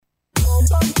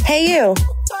Hey, you.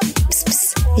 Psst,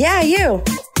 psst. Yeah, you.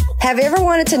 Have you ever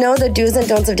wanted to know the do's and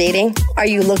don'ts of dating? Are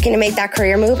you looking to make that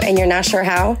career move and you're not sure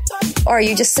how? Or are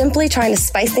you just simply trying to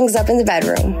spice things up in the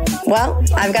bedroom? Well,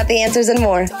 I've got the answers and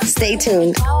more. Stay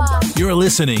tuned. You're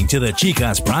listening to the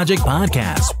Chicas Project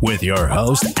Podcast with your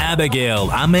host, Abigail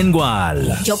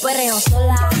Amengual. Yo perreo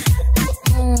sola.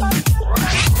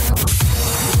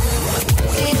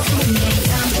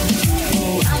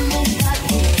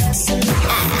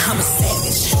 I'm a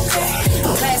savage.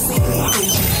 Classic.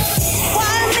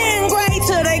 Why men great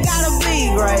till they gotta be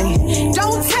great?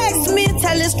 Don't text me,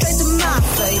 tell it straight to my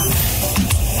face.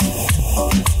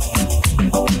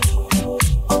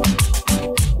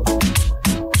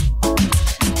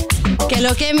 Que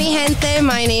lo que, mi gente?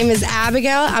 My name is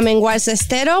Abigail. I'm in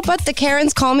Guarcestero, but the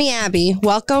Karens call me Abby.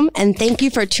 Welcome, and thank you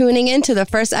for tuning in to the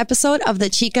first episode of the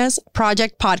Chicas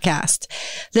Project Podcast.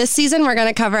 This season, we're going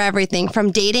to cover everything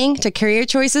from dating to career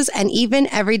choices and even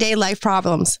everyday life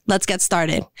problems. Let's get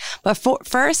started. But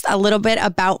first, a little bit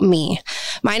about me.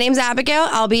 My name's Abigail.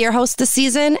 I'll be your host this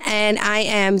season, and I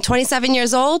am 27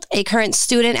 years old, a current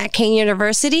student at Kane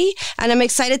University, and I'm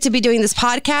excited to be doing this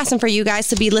podcast and for you guys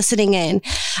to be listening in.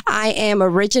 I am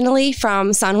originally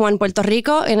from San Juan, Puerto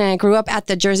Rico, and I grew up at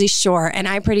the Jersey Shore, and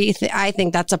I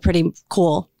think that's a pretty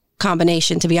cool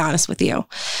combination, to be honest with you.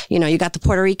 You know, you got the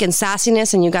Puerto Rican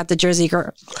sassiness and you got the Jersey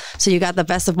girl. So you got the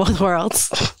best of both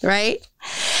worlds, right?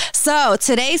 So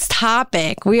today's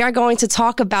topic, we are going to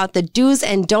talk about the do's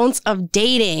and don'ts of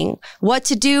dating, what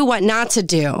to do, what not to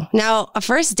do. Now, a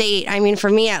first date, I mean, for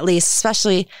me at least,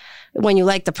 especially when you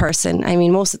like the person. I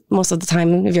mean, most of the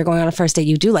time, if you're going on a first date,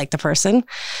 you do like the person.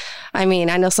 I mean,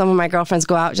 I know some of my girlfriends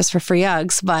go out just for free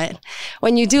Uggs, but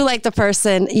when you do like the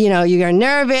person, you know, you're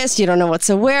nervous, you don't know what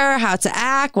to wear, how to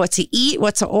act, what to eat,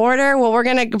 what to order. Well, we're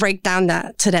going to break down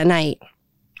that night.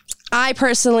 I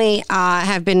personally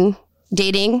have been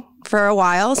dating for a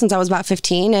while, since I was about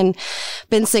 15, and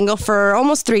been single for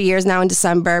almost 3 years now in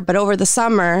December. But over the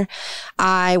summer,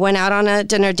 I went out on a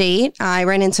dinner date. I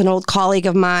ran into an old colleague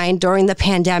of mine during the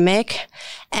pandemic,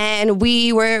 and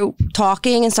we were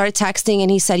talking and started texting, and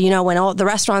he said, you know, when all the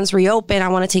restaurants reopen, I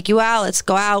want to take you out. Let's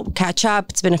go out, catch up.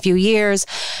 It's been a few years.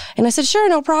 And I said, sure,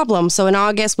 no problem. So in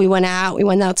August, we went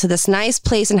out to this nice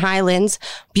place in Highlands,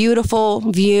 beautiful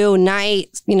view,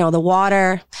 night, you know, the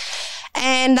water.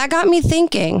 And that got me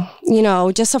thinking, you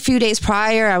know, just a few days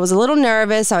prior, I was a little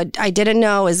nervous. I didn't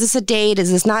know, is this a date? Is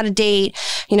this not a date?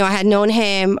 You know, I had known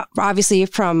him obviously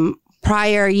from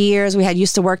prior years. We had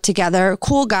used to work together.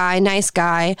 Cool guy, nice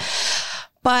guy.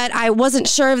 But I wasn't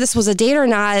sure if this was a date or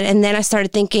not. And then I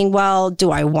started thinking, well,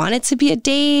 do I want it to be a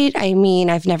date? I mean,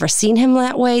 I've never seen him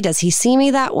that way. Does he see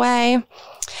me that way?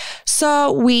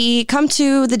 So we come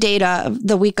to the date of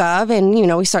the week of, and, you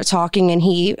know, we start talking, and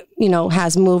he, you know,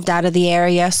 has moved out of the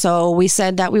area. So we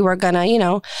said that we were going to, you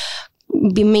know,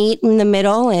 meet in the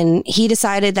middle, and he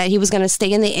decided that he was going to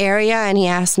stay in the area. And he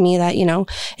asked me that, you know,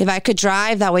 if I could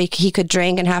drive, that way he could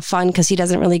drink and have fun, because he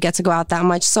doesn't really get to go out that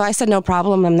much. So I said, no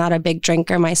problem. I'm not a big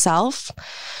drinker myself.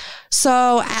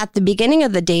 So at the beginning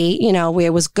of the date, you know, it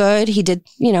was good. He did,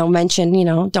 you know, mention, you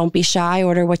know, don't be shy,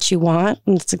 order what you want.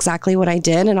 And that's exactly what I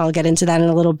did. And I'll get into that in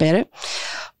a little bit.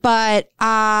 But,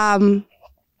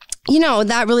 you know,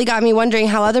 that really got me wondering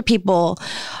how other people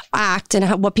act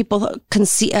and what people can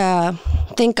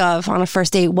think of on a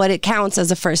first date, what it counts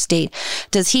as a first date.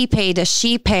 Does he pay? Does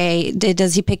she pay?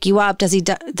 Does he pick you up? Does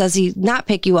he not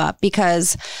pick you up?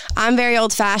 Because I'm very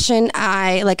old fashioned.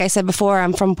 Like I said before,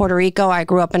 I'm from Puerto Rico. I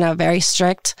grew up in a very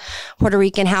strict Puerto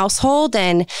Rican household.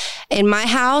 And in my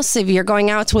house, if you're going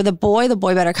out with a boy, the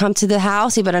boy better come to the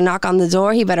house. He better knock on the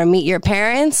door. He better meet your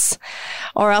parents,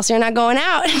 or else you're not going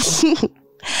out.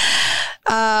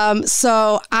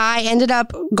 So I ended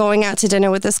up going out to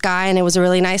dinner with this guy, and it was a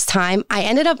really nice time. I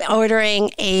ended up ordering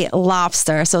a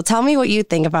lobster. So tell me what you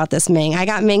think about this, Ming. I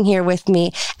got Ming here with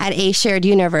me at A Shared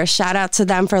Universe. Shout out to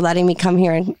them for letting me come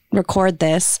here and record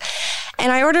this.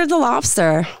 And I ordered the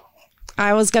lobster.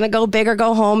 I was going to go big or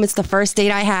go home. It's the first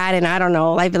date I had. And I don't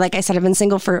know, like I said, I've been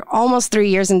single for almost 3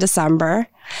 years in December.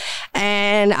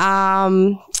 And,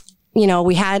 you know,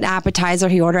 we had appetizer.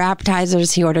 He ordered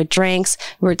appetizers. He ordered drinks.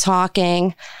 We were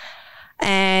talking.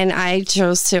 And I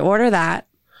chose to order that.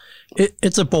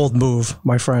 It's a bold move,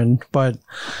 my friend. But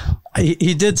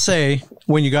he did say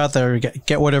when you got there,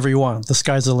 get whatever you want. The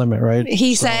sky's the limit, right?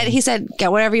 He said,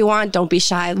 get whatever you want. Don't be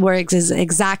shy. Were his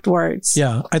exact words.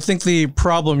 Yeah. I think the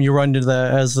problem you run into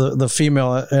that as the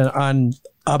female on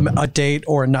a date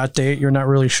or a not date, you're not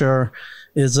really sure,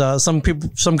 is some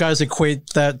guys equate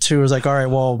that to as like, all right,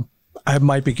 well, I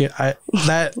might be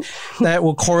that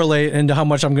will correlate into how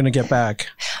much I'm going to get back.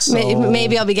 So,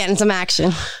 maybe I'll be getting some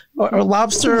action. Or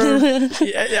lobster.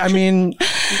 I mean,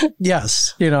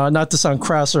 yes, not to sound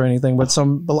crass or anything, but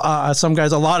some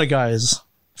guys, a lot of guys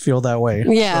feel that way.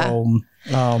 Yeah.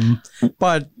 So,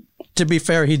 but to be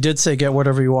fair, he did say get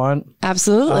whatever you want.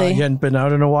 Absolutely. He hadn't been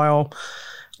out in a while.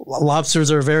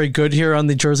 Lobsters are very good here on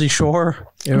the Jersey Shore.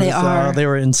 They are. They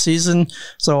were in season,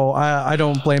 so I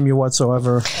don't blame you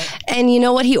whatsoever. And you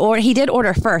know what he ordered? He did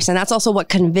order first, and that's also what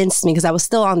convinced me because I was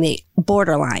still on the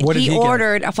borderline. What did he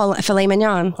ordered a filet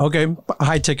mignon. Okay, a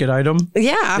high ticket item.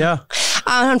 Yeah. Yeah.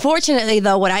 Unfortunately,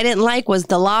 though, what I didn't like was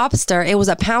the lobster. It was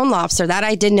a pound lobster. That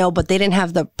I did know, but they didn't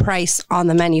have the price on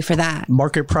the menu for that.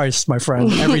 Market price, my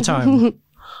friend, every time.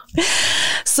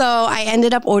 So I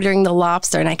ended up ordering the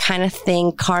lobster, and I kind of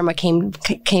think karma came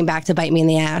back to bite me in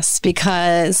the ass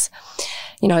because,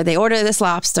 they ordered this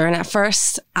lobster, and at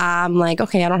first I'm like,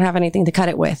 okay, I don't have anything to cut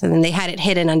it with. And then they had it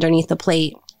hidden underneath the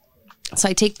plate. So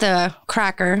I take the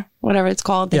cracker, whatever it's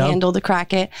called, the handle to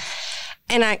crack it,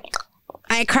 and I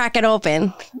crack it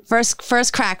open.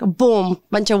 First crack, boom,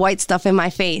 bunch of white stuff in my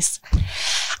face.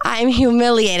 I'm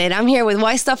humiliated. I'm here with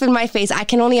white stuff in my face. I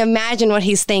can only imagine what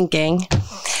he's thinking.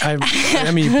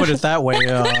 I mean, you put it that way.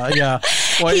 Yeah.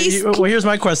 Well, here's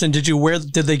my question. Did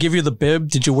they give you the bib?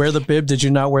 Did you wear the bib? Did you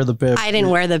not wear the bib? I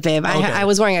didn't wear the bib. Okay. I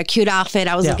was wearing a cute outfit.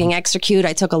 I was looking extra cute.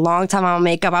 I took a long time on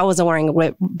makeup. I wasn't wearing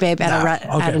a bib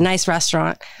at a nice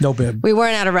restaurant. No bib. We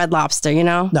weren't at a Red Lobster,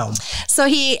 No. So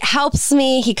he helps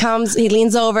me. He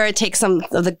leans over, takes some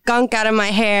of the gunk out of my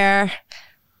hair.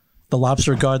 The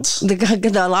lobster guts.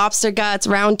 The lobster guts,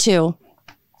 round 2.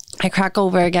 I crack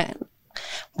over again.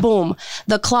 Boom.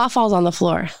 The claw falls on the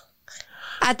floor.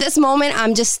 At this moment,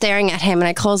 I'm just staring at him and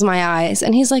I close my eyes.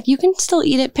 And he's like, you can still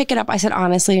eat it. Pick it up. I said,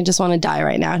 honestly, I just want to die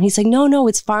right now. And he's like, no,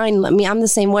 it's fine. I'm the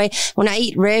same way. When I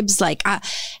eat ribs,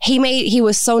 he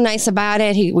was so nice about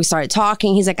it. We started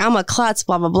talking. He's like, I'm a klutz,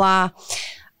 blah, blah, blah.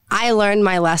 I learned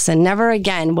my lesson. Never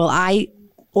again will I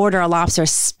order a lobster,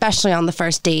 especially on the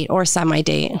first date or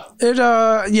semi-date. You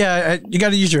got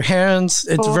to use your hands.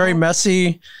 It's very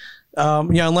messy.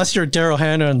 Unless you're Daryl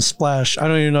Hannah and Splash. I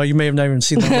don't even know. You may have not even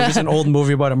seen that movie. It's an old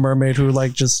movie about a mermaid who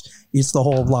just eats the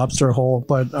whole lobster whole.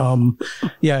 But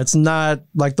it's not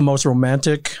like the most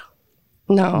romantic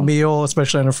meal,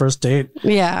 especially on a first date.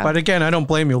 Yeah. But again, I don't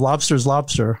blame you. Lobster's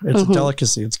lobster. It's a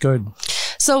delicacy. It's good.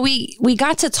 So we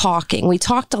got to talking. We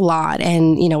talked a lot,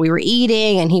 and we were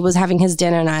eating, and he was having his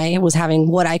dinner, and I was having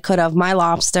what I could of my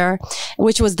lobster,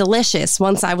 which was delicious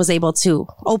once I was able to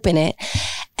open it.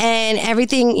 And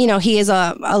everything, he is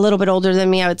a little bit older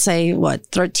than me. I would say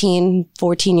 13,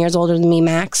 14 years older than me,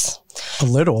 max. A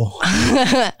little.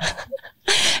 A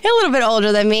little bit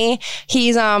older than me.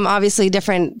 He's obviously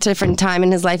different time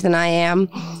in his life than I am.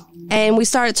 And we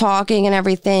started talking and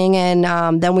everything.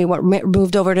 And then we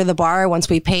moved over to the bar. Once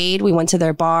we paid, we went to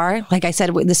their bar. Like I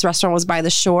said, this restaurant was by the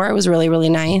shore. It was really, really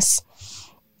nice.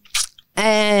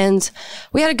 And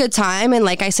we had a good time. And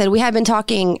like I said, we had been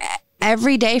talking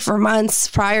every day for months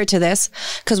prior to this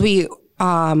because we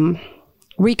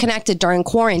reconnected during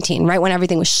quarantine, right when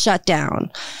everything was shut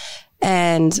down.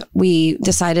 And we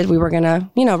decided we were going to,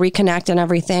 reconnect and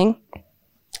everything.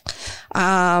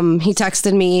 He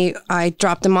texted me. I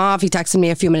dropped him off. He texted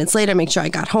me a few minutes later, make sure I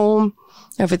got home.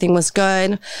 Everything was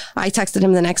good. I texted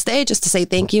him the next day just to say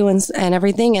thank you and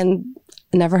everything, and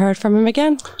never heard from him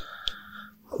again.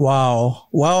 Wow.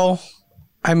 Well,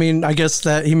 I mean, I guess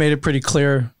that he made it pretty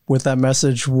clear with that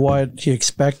message what he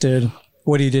expected,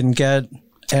 what he didn't get,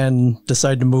 and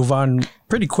decided to move on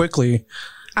pretty quickly.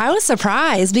 I was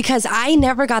surprised because I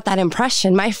never got that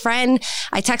impression. My friend,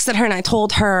 I texted her and I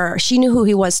told her she knew who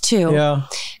he was too. Yeah.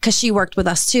 Because she worked with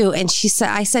us too. And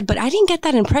I said, but I didn't get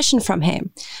that impression from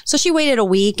him. So she waited a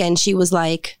week and she was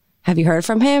like, have you heard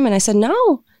from him? And I said,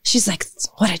 no. She's like,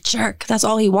 what a jerk. That's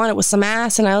all he wanted was some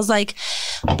ass. And I was like,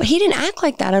 but he didn't act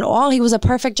like that at all. He was a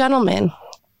perfect gentleman.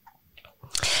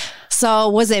 So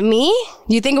was it me?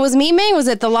 Do you think it was me, Ming? Was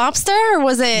it the lobster or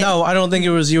was it? No, I don't think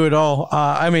it was you at all.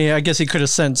 I mean, I guess he could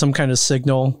have sent some kind of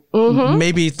signal. Mm-hmm.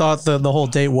 Maybe he thought the whole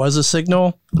date was a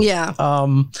signal. Yeah.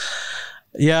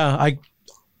 Yeah.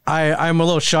 I'm a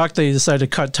little shocked that he decided to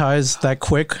cut ties that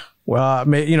quick. Well,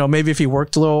 maybe if he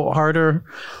worked a little harder,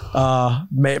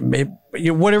 maybe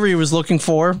whatever he was looking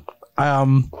for.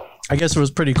 I guess it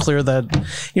was pretty clear that,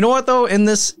 you know what, though, in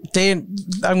this day, I'm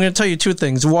going to tell you two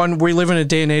things. One, we live in a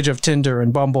day and age of Tinder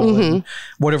and Bumble and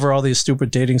whatever all these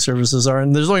stupid dating services are.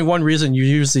 And there's only one reason you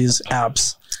use these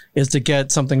apps is to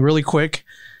get something really quick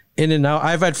in and out.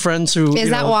 I've had friends who Is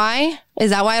that why?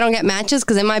 Is that why I don't get matches?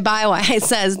 Because in my bio it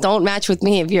says don't match with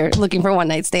me if you're looking for a one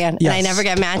night stand. Yes. And I never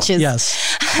get matches.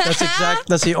 Yes,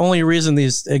 that's the only reason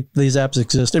these apps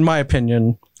exist, in my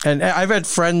opinion. And I've had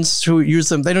friends who use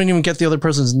them. They don't even get the other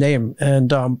person's name.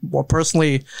 And well,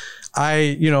 personally,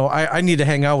 I need to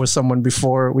hang out with someone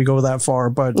before we go that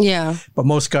far. But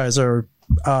most guys are,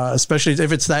 especially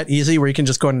if it's that easy where you can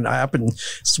just go on an app and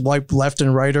swipe left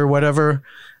and right or whatever,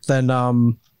 then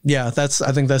I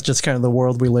think that's just kind of the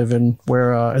world we live in,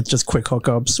 where it's just quick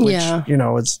hookups, which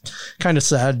it's kind of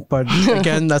sad. But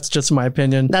again, that's just my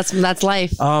opinion. That's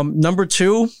life. Number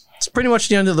 2. It's pretty much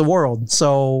the end of the world.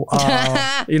 So,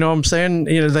 you know what I'm saying?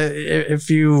 If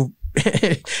you're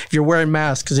wearing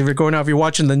masks, because if you're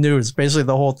watching the news, basically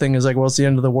the whole thing is like, well, it's the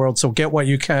end of the world. So get what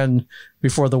you can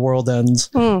before the world ends.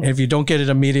 And if you don't get it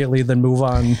immediately, then move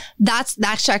on. That's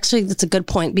a good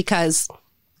point, because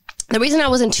the reason I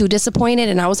wasn't too disappointed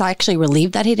and I was actually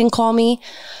relieved that he didn't call me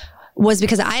was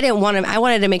because I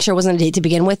wanted to make sure it wasn't a date to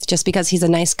begin with, just because he's a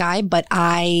nice guy, but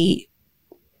I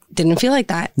didn't feel like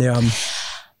that. Yeah.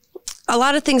 A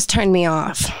lot of things turned me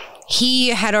off. He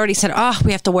had already said,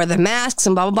 we have to wear the masks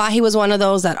and blah, blah, blah. He was one of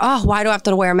those that, why do I have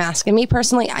to wear a mask? And me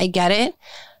personally, I get it.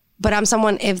 But I'm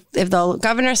someone, if the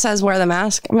governor says wear the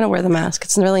mask, I'm going to wear the mask.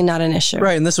 It's really not an issue.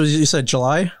 Right. And this was, you said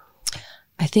July?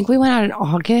 I think we went out in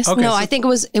August. Okay, I think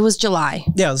it was July.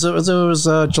 Yeah, so it was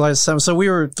July 7th. So we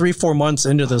were 3-4 months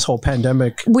into this whole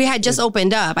pandemic. We had just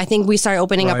opened up. I think we started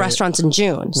opening up restaurants in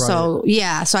June. Right. So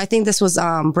so I think this was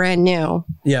brand new.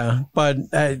 Yeah, but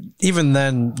even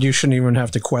then, you shouldn't even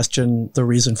have to question the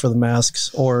reason for the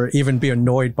masks or even be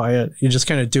annoyed by it. You just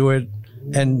kind of do it.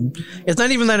 And it's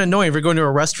not even that annoying. If you're going to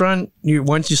a restaurant,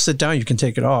 once you sit down, you can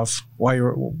take it off while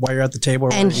you're at the table.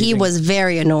 And he was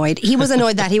very annoyed. He was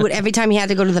annoyed that he would, every time he had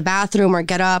to go to the bathroom or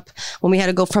get up, when we had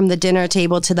to go from the dinner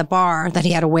table to the bar, that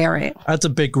he had to wear it. That's a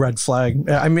big red flag.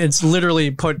 I mean, it's literally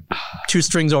put 2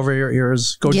 strings over your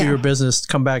ears, go do your business,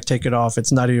 come back, take it off.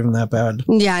 It's not even that bad.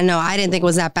 Yeah, no, I didn't think it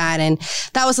was that bad. And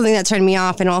that was something that turned me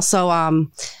off. And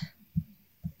also,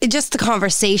 just the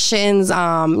conversations,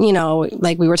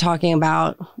 like we were talking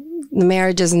about the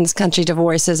marriages in this country,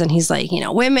 divorces, and he's like,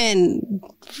 women,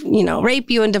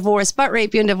 rape you and divorce, but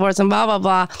rape you and divorce, and blah, blah,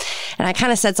 blah. And I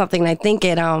kind of said something, and I think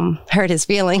it hurt his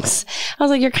feelings. I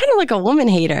was like, you're kind of like a woman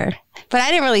hater. But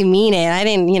I didn't really mean it. I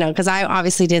didn't, because I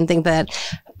obviously didn't think that.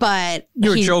 But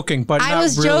you were joking, but I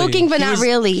was joking, but not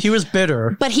really. He was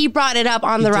bitter. But he brought it up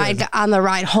on the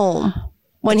ride home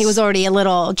when he was already a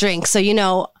little drink. So,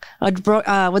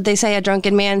 what they say, a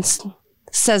drunken man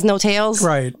says no tales.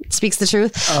 Right. Speaks the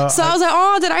truth. So I was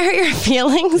like, did I hurt your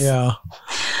feelings? Yeah.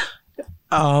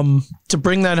 To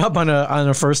bring that up on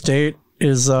a first date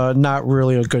is not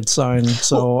really a good sign.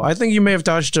 So I think you may have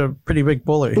dodged a pretty big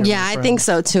bullet here. Yeah, I think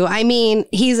so too. I mean,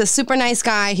 he's a super nice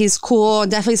guy. He's cool.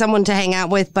 Definitely someone to hang out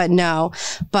with, but no.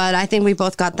 But I think we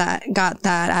both got that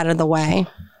out of the way.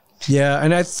 Yeah,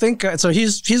 and I think so.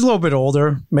 He's a little bit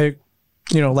older, maybe,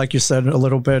 like you said, a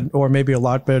little bit, or maybe a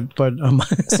lot bit. But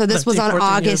so this was on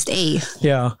August 8th.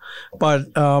 Yeah, but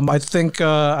I think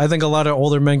a lot of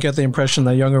older men get the impression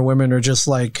that younger women are just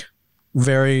like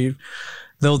very.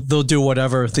 They'll do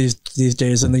whatever these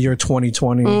days in the year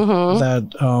 2020. Mm-hmm.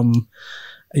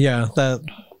 That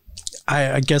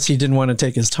I guess he didn't want to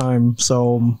take his time.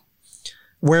 So.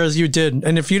 Whereas you did,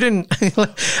 and if you didn't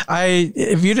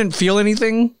feel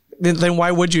anything, then why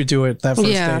would you do it that first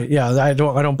day? Yeah, I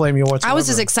don't blame you whatsoever. I was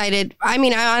just excited. I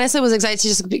mean, I honestly was excited to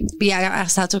just be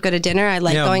asked out to go to dinner. I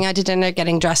like going out to dinner,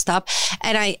 getting dressed up,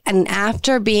 and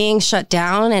after being shut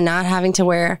down and not having to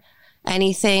wear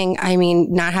anything, I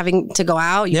mean, not having to go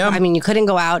out. I mean, you couldn't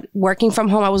go out. Working from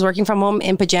home, I was working from home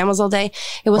in pajamas all day.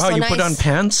 It was so nice. Wow, you put on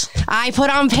pants? I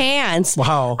put on pants.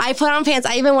 Wow. I put on pants.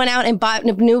 I even went out and bought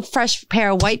a new fresh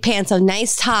pair of white pants, a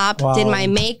nice top, did my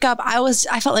makeup. I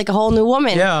felt like a whole new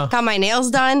woman. Yeah. Got my nails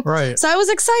done. Right. So I was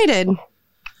excited.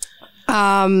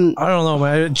 I don't know,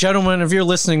 man. Gentlemen, if you're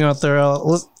listening out there,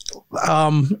 have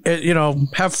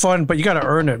fun, but you got to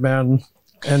earn it, man.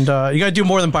 And you got to do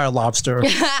more than buy a lobster.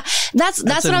 That's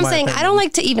what I'm saying. Opinion. I don't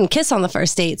like to even kiss on the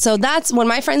first date. So that's when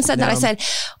my friend said that.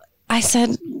 I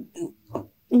said,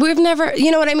 we've never, you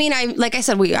know what I mean?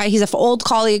 He's an old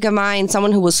colleague of mine,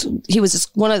 someone he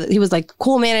was like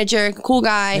cool manager, cool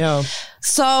guy. Yeah.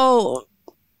 So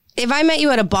if I met you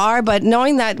at a bar, but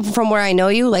knowing that from where I know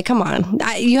you, like, come on,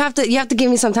 you have to give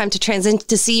me some time to transition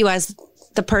to see you as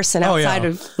the person outside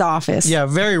of the office. Yeah,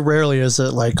 very rarely is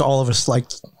it like all of us like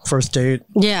first date.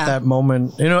 Yeah, that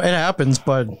moment. It happens,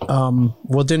 but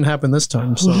it didn't happen this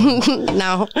time. So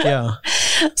no. Yeah.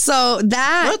 So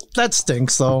that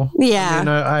stinks, though. Yeah.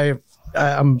 I mean,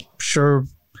 I'm sure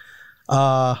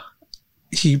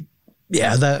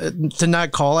that to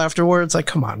not call afterwards, like,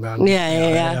 come on, man.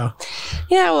 Yeah.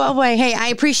 Well, wait, hey, I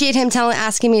appreciate him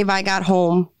asking me if I got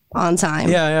home on time.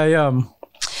 Yeah.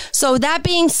 So that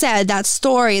being said, that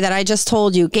story that I just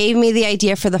told you gave me the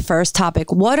idea for the first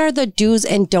topic. What are the do's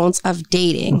and don'ts of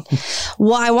dating?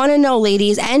 Well, I want to know,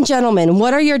 ladies and gentlemen,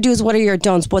 what are your do's? What are your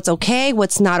don'ts? What's okay?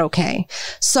 What's not okay?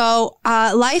 So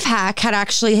Lifehack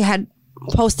had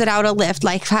posted out a list,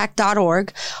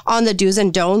 lifehack.org, on the do's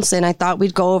and don'ts, and I thought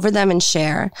we'd go over them and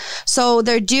share. So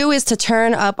their do is to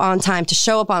turn up on time, to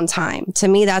show up on time. To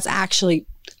me, that's actually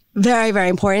very, very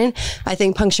important. I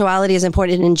think punctuality is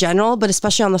important in general, but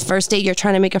especially on the first date, you're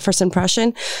trying to make a first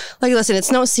impression. Like, listen, it's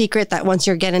no secret that once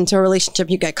you get into a relationship,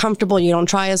 you get comfortable, you don't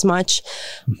try as much.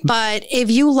 But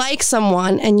if you like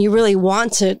someone and you really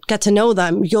want to get to know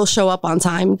them, you'll show up on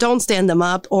time. Don't stand them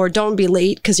up, or don't be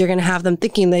late because you're going to have them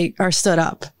thinking they are stood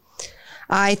up.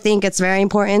 I think it's very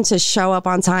important to show up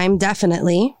on time,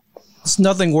 definitely. It's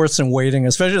nothing worse than waiting,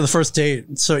 especially the first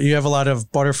date. So you have a lot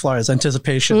of butterflies,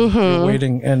 anticipation, you're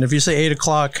waiting. And if you say 8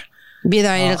 o'clock, be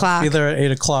there at 8 o'clock. Be there at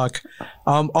 8 o'clock.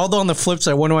 Although on the flip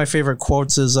side, one of my favorite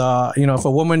quotes is, if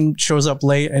a woman shows up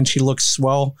late and she looks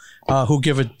swell, who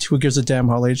gives a damn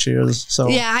how late she is? So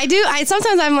yeah, I do.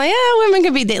 Sometimes I'm like, women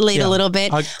could be late a little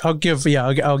bit. I'll give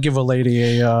a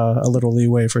lady a little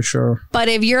leeway for sure. But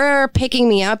if you're picking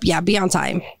me up, be on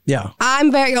time. Yeah,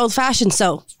 I'm very old fashioned,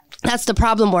 so. That's the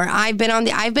problem where I've been on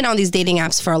these dating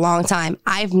apps for a long time.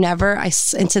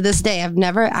 And to this day, I've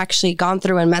never actually gone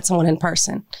through and met someone in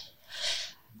person.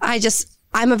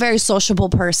 I'm a very sociable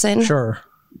person. Sure.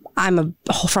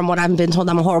 From what I've been told,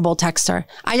 I'm a horrible texter.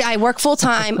 I work full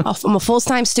time. I'm a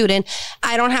full-time student.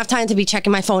 I don't have time to be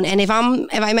checking my phone. And if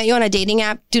I met you on a dating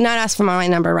app, do not ask for my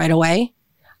number right away.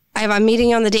 If I'm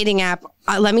meeting you on the dating app,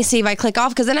 let me see if I click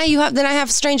off, because then I have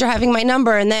a stranger having my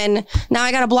number, and then now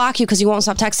I got to block you because you won't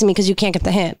stop texting me because you can't get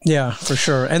the hint. Yeah, for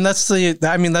sure. And that's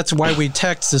why we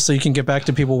text, is so you can get back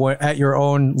to people at your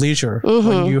own leisure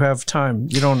when you have time.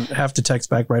 You don't have to text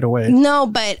back right away. No,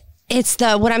 but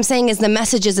what I'm saying is the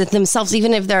messages themselves,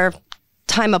 even if they're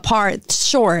time apart,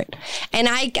 short, and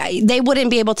they wouldn't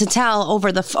be able to tell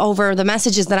over the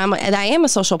messages that I am a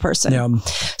social person. Yeah.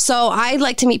 So I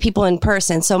like to meet people in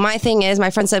person. So my thing is, my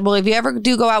friend said, well, if you ever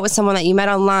do go out with someone that you met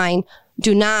online,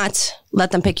 do not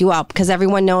let them pick you up, because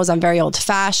everyone knows I'm very old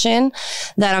fashioned,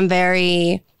 that I'm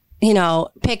very,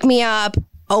 pick me up,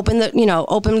 open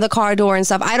the car door and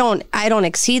stuff. I don't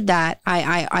exceed that.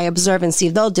 I observe and see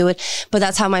if they'll do it, but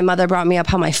that's how my mother brought me up,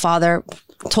 how my father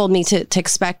told me to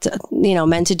expect,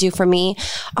 men to do for me.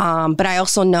 But I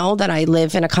also know that I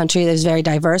live in a country that's very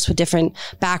diverse, with different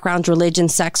backgrounds, religion,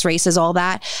 sex, races, all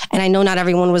that. And I know not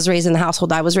everyone was raised in the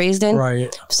household I was raised in.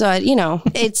 Right. So,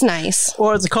 it's nice.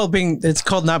 Well, it's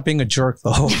called not being a jerk,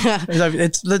 though.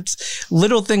 It's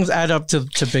little things add up to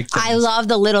big things. I love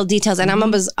the little details, and I'm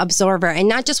an observer, and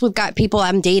not just with people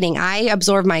I'm dating. I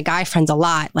absorb my guy friends a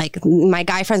lot. Like my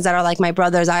guy friends that are like my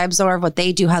brothers, I absorb what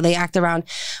they do, how they act around,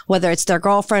 whether it's their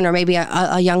girlfriend or maybe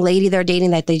a young lady they're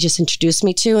dating that they just introduced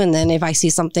me to. And then if I see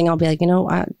something, I'll be like,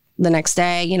 the next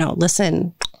day,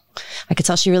 listen, I could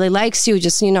tell she really likes you,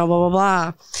 just, blah, blah,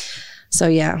 blah. So,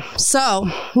 yeah. So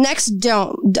next,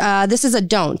 this is a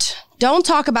don't. Don't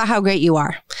talk about how great you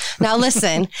are. Now,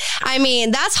 listen,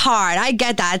 that's hard. I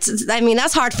get that.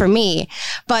 That's hard for me,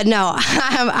 but no,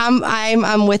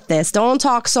 I'm with this. Don't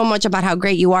talk so much about how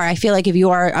great you are. I feel like if you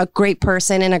are a great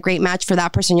person and a great match for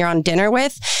that person you're on dinner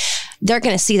with, they're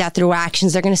going to see that through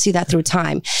actions. They're going to see that through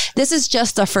time. This is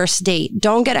just a first date.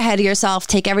 Don't get ahead of yourself.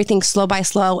 Take everything slow by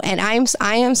slow. And I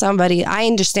am somebody, I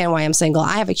understand why I'm single.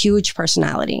 I have a huge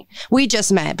personality. We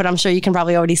just met, but I'm sure you can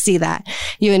probably already see that.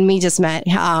 You and me just met.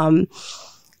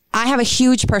 I have a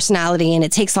huge personality, and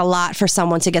it takes a lot for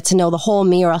someone to get to know the whole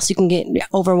me, or else you can get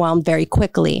overwhelmed very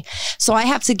quickly. So I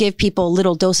have to give people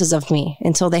little doses of me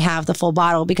until they have the full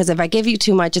bottle, because if I give you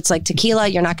too much, it's like tequila.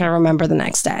 You're not going to remember the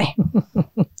next day.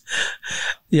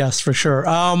 Yes, for sure.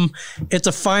 It's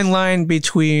a fine line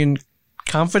between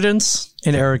confidence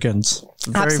and arrogance. It's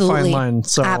a very fine line.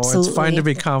 So It's fine to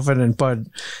be confident, but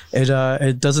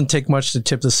it doesn't take much to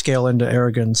tip the scale into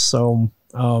arrogance. So,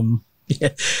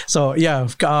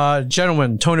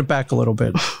 gentlemen, tone it back a little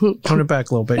bit.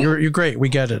 You're great. We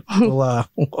get it. We'll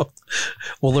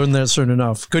learn that soon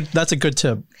enough. Good. That's a good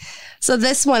tip. So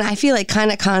this one, I feel like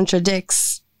kind of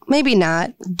contradicts. Maybe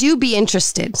not. Do be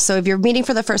interested. So if you're meeting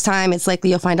for the first time, it's likely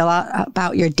you'll find a lot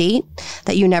about your date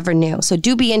that you never knew. So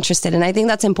do be interested. And I think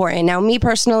that's important. Now, me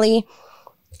personally,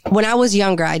 when I was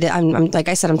younger, I'm like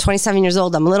I said, I'm 27 years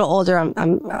old. I'm a little older. I'm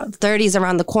 30s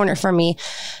around the corner for me.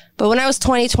 But when I was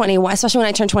 20, 21, especially when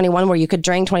I turned 21, where you could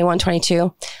drink 21,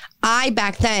 22,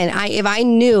 back then, if I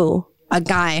knew a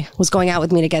guy was going out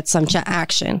with me to get some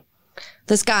action,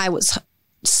 this guy was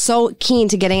so keen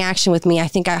to getting action with me. I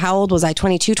think, how old was I?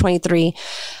 22, 23.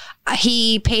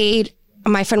 He paid,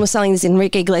 my friend was selling these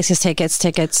Enrique Iglesias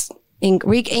tickets.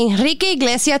 Enrique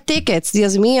Iglesias tickets,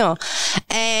 Dios mío.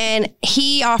 And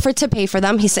he offered to pay for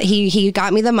them. He said he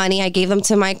got me the money. I gave them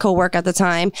to my coworker at the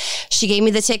time. She gave me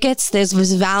the tickets. This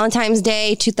was Valentine's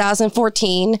Day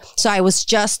 2014. So I was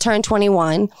just turned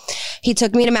 21. He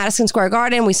took me to Madison Square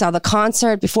Garden. We saw the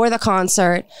concert. Before the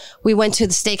concert, we went to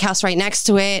the steakhouse right next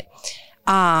to it.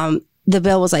 The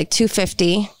bill was like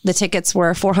 $250. The tickets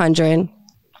were $400.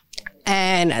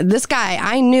 And this guy,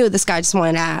 I knew this guy just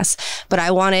wanted ass, but I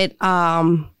wanted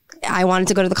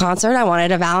to go to the concert. I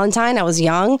wanted a Valentine. I was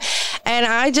young, and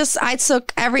I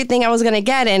took everything I was going to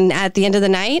get. And at the end of the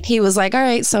night, he was like, all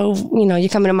right, so, you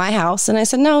coming to my house? And I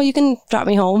said, no, you can drop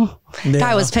me home. Yeah.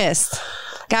 Guy was pissed.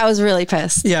 Guy was really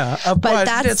pissed. Yeah. But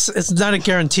it's not a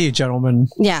guarantee, gentlemen.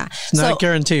 Yeah. It's not a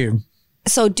guarantee.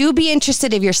 So do be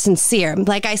interested if you're sincere.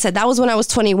 Like I said, that was when I was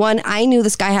 21. I knew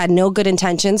this guy had no good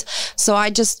intentions. So I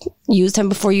just used him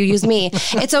before you used me.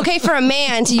 It's okay for a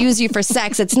man to use you for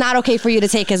sex. It's not okay for you to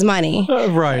take his money.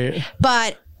 Right.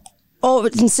 But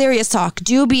in serious talk,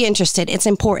 do be interested. It's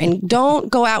important. Don't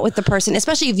go out with the person,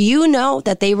 especially if you know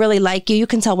that they really like you. You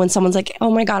can tell when someone's like, oh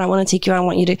my God, I want to take you. I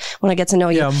want to get to know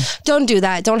you. Yeah. Don't do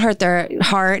that. Don't hurt their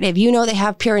heart. If you know they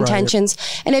have pure intentions.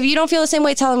 Right. And if you don't feel the same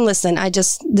way, tell them, listen,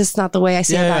 this is not the way I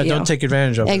see about you. Don't take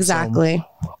advantage of it. Exactly.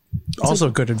 Also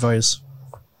good advice.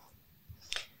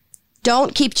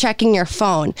 Don't keep checking your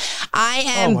phone. I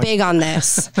am big on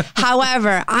this.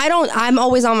 However, I'm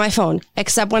always on my phone,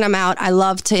 except when I'm out. I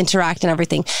love to interact and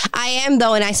everything. I am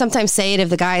though, and I sometimes say it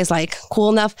if the guy is like cool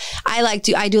enough. I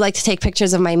do like to take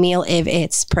pictures of my meal if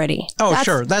it's pretty.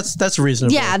 Sure. That's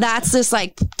reasonable. Yeah, that's just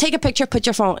like, take a picture, put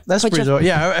your phone. That's reasonable.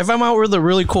 Yeah, if I'm out with a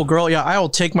really cool girl, I will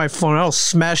take my phone. I'll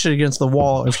smash it against the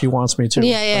wall if she wants me to.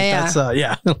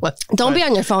 Yeah. Don't be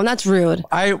on your phone. That's rude.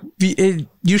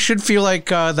 You should feel like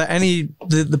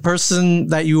the person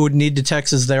that you would need to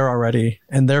text is there already,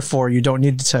 and therefore you don't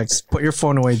need to text. Put your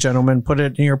phone away, gentlemen. Put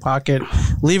it in your pocket.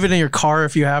 Leave it in your car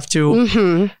if you have to.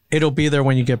 Mm-hmm. It'll be there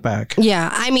when you get back. Yeah,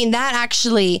 I mean that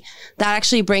actually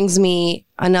brings me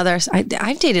another.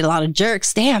 I've dated a lot of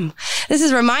jerks. Damn, this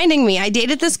is reminding me. I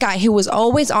dated this guy who was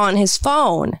always on his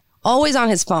phone. Always on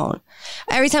his phone.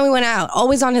 Every time we went out,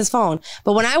 always on his phone.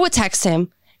 But when I would text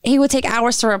him, he would take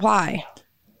hours to reply.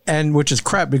 And which is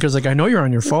crap because I know you're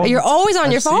on your phone. You're always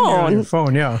on your phone. You on your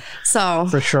phone, yeah. So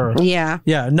for sure. Yeah.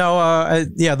 Yeah. No.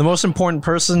 The most important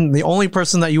person, the only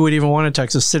person that you would even want to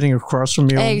text is sitting across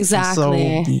from you.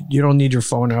 Exactly. So you don't need your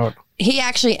phone out. He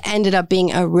actually ended up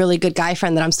being a really good guy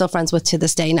friend that I'm still friends with to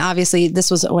this day. And obviously this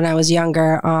was when I was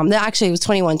younger. Actually it was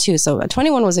 21 too. So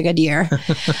 21 was a good year.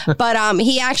 But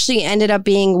we ended up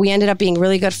being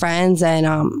really good friends.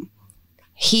 And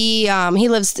he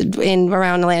lives in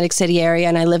around Atlantic City area,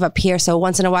 and I live up here. So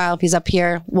once in a while, if he's up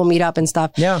here, we'll meet up and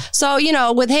stuff. Yeah. So,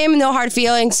 with him, no hard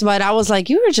feelings. But I was like,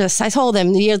 I told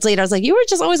him years later, I was like, you were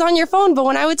just always on your phone. But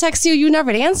when I would text you, you never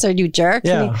answered, you jerk.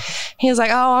 Yeah. He was like,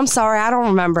 oh, I'm sorry. I don't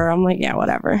remember. I'm like, yeah,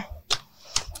 whatever.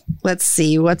 Let's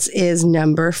see. What is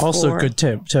number 4? Also, good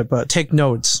tip. Take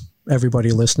notes.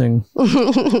 Everybody listening.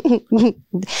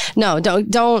 No,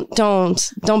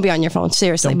 don't be on your phone.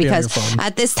 Seriously, because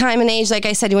at this time and age, like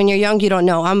I said, when you're young, you don't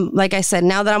know. Like I said,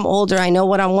 now that I'm older, I know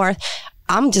what I'm worth.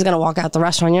 I'm just going to walk out the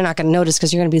restaurant. You're not going to notice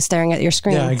because you're going to be staring at your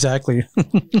screen. Yeah, exactly.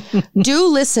 Do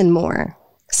listen more.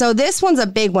 So this one's a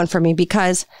big one for me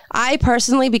because I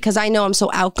know I'm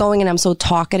so outgoing and I'm so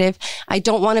talkative. I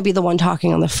don't want to be the one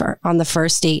talking on the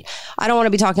first date. I don't want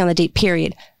to be talking on the date,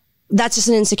 period. That's just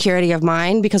an insecurity of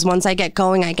mine because once I get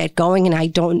going and I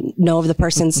don't know if the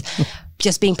person's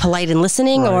just being polite and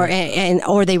listening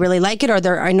or they really like it or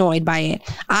they're annoyed by it.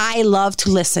 I love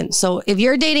to listen. So if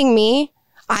you're dating me,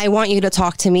 I want you to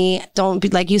talk to me. Don't be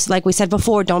like we said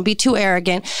before, don't be too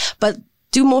arrogant, but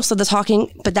do most of the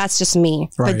talking, but that's just me.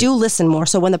 Right. But do listen more.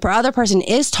 So when the other person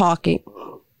is talking,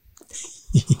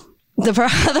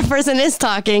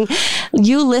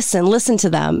 you listen to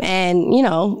them and,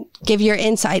 give your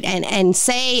insight and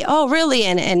say, oh, really?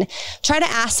 And try to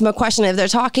ask them a question. If they're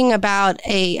talking about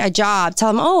a job,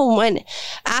 tell them,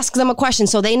 ask them a question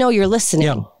so they know you're listening.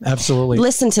 Yeah, absolutely.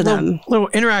 Listen to them. Little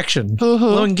interaction,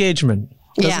 little engagement.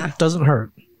 Doesn't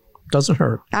hurt. Doesn't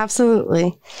hurt.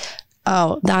 Absolutely.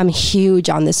 Oh, I'm huge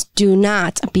on this. Do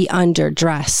not be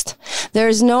underdressed.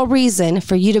 There's no reason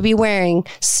for you to be wearing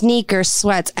sneakers,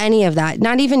 sweats, any of that.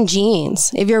 Not even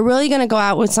jeans. If you're really going to go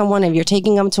out with someone, if you're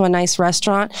taking them to a nice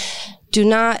restaurant, do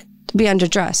not be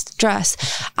underdressed. Dress.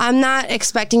 I'm not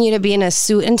expecting you to be in a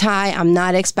suit and tie. I'm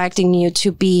not expecting you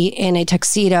to be in a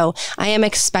tuxedo. I am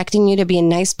expecting you to be in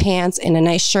nice pants, in a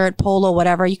nice shirt, polo,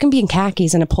 whatever. You can be in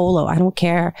khakis and a polo. I don't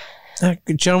care.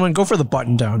 Gentlemen, go for the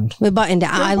button down. The button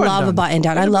down. I love a button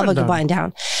down. I love a good button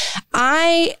down.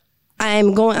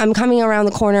 I'm coming around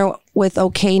the corner with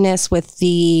okayness with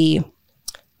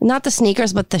not the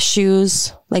sneakers, but the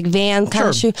shoes, like Van kind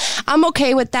of shoe. I'm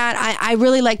okay with that. I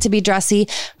really like to be dressy,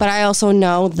 but I also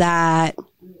know that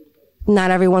not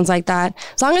everyone's like that.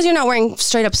 As long as you're not wearing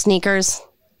straight up sneakers,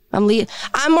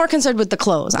 I'm more concerned with the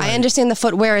clothes. Right. I understand the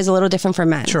footwear is a little different for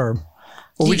men. Sure.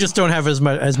 Well, we just don't have as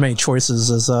many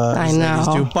choices as ladies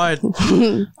do. But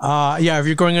if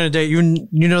you're going on a date, you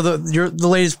know the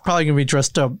lady's probably gonna be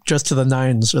dressed up just to the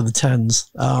 9s or the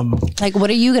 10s. Like, what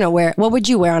are you gonna wear? What would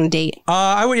you wear on a date?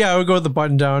 I would go with the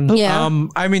button down. Yeah.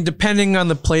 I mean, depending on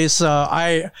the place,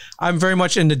 I'm very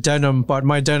much into denim, but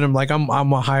my denim, like I'm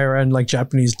a higher end like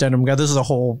Japanese denim guy. This is a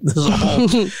whole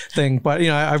thing. But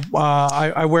I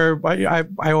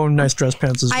own nice dress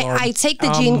pants as well. I take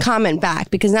the jean comment back,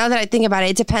 because now that I think about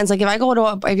it, it depends. Like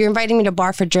if you're inviting me to a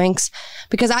bar for drinks,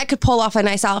 because I could pull off a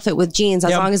nice outfit with jeans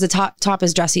as long as the top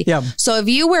is dressy. Yep. So if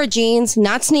you wear jeans,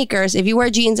 not sneakers, if you wear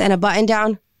jeans and a button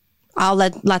down, I'll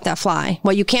let that fly.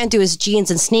 What you can't do is jeans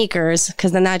and sneakers,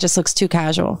 because then that just looks too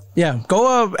casual. Yeah.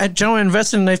 Go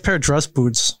invest in a nice pair of dress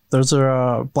boots. Those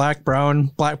are black,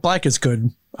 brown. Black is good.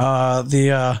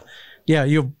 You'll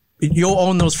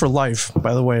own those for life,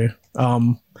 by the way.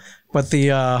 But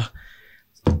the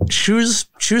shoes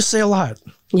say a lot.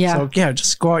 Yeah. So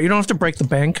just go out. You don't have to break the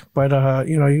bank, but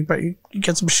you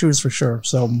get some shoes for sure.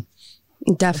 So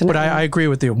definitely. But I agree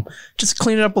with you. Just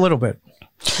clean it up a little bit.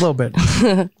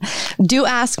 Do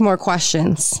ask more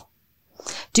questions.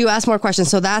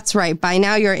 So that's right. By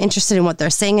now you're interested in what they're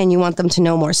saying and you want them to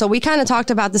know more. So we kind of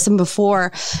talked about this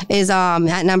before is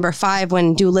at number 5,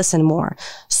 when do listen more.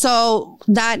 So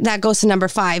that goes to number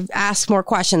 5, ask more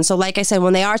questions. So like I said,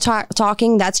 when they are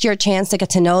talking, that's your chance to get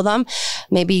to know them.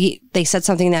 Maybe they said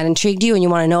something that intrigued you and you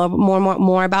want to know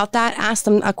more about that. Ask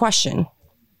them a question.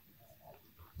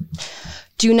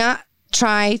 Do not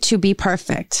try to be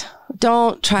perfect.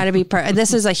 Don't try to be perfect.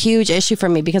 This is a huge issue for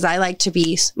me, because I like to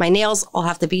be, my nails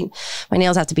have to be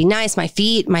nice, my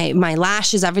feet, my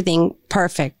lashes, everything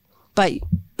perfect. But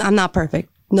I'm not perfect.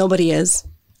 Nobody is.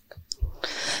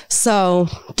 So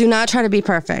do not try to be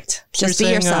perfect. Just be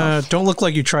yourself. Don't look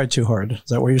like you tried too hard. Is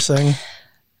that what you're saying?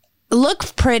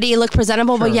 Look pretty, look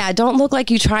presentable, but don't look like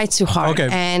you tried too hard. Okay.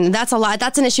 And that's a lot.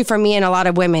 That's an issue for me and a lot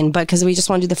of women, but because we just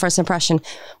want to do the first impression.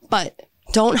 But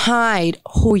don't hide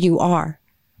who you are.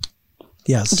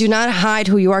 Yes. Do not hide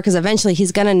who you are, because eventually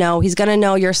he's going to know. He's going to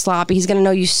know you're sloppy. He's going to know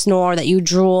you snore, that you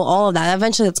drool, all of that.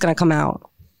 Eventually it's going to come out.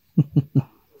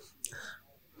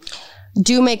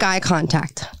 Do make eye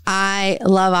contact. I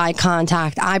love eye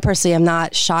contact. I personally am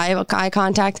not shy of eye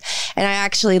contact. And I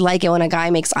actually like it when a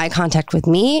guy makes eye contact with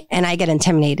me and I get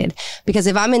intimidated. Because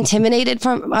if I'm intimidated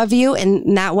of you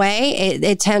in that way,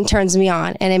 it turns me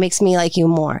on and it makes me like you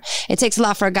more. It takes a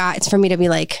lot for a guy. It's for me to be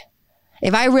like,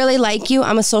 if I really like you,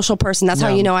 I'm a social person. That's how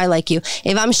you know I like you.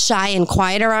 If I'm shy and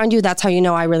quiet around you, that's how you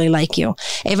know I really like you.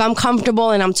 If I'm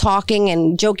comfortable and I'm talking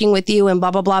and joking with you and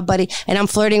blah, blah, blah, buddy, and I'm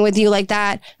flirting with you like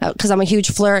that, because I'm a huge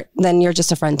flirt, then you're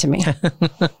just a friend to me.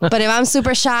 But if I'm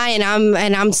super shy and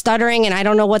I'm stuttering and I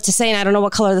don't know what to say and I don't know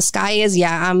what color the sky is,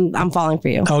 I'm falling for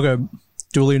you. Okay.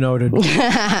 Duly noted.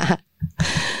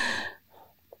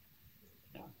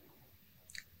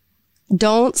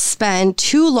 Don't spend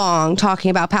too long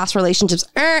talking about past relationships.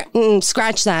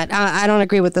 Scratch that. I don't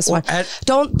agree with this one.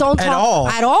 Don't talk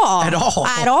at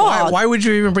all. Why would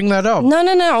you even bring that up?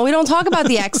 No. We don't talk about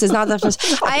the exes. Not the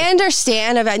first. I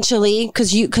understand eventually,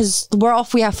 because we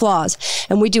have flaws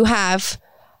and we do have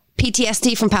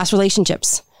PTSD from past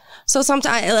relationships. So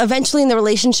sometimes, eventually in the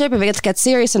relationship, if it gets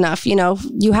serious enough,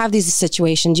 you have these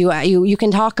situations. You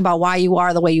can talk about why you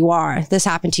are the way you are. This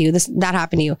happened to you. That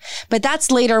happened to you. But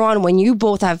that's later on when you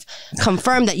both have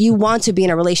confirmed that you want to be in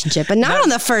a relationship, but not on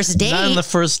the first date. Not in the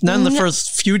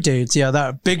first few dates. Yeah,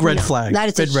 that big red flag.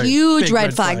 That is a huge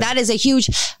red flag. That is a huge.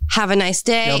 Have a nice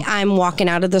day. Yep. I'm walking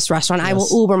out of this restaurant. Yes. I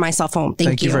will Uber myself home.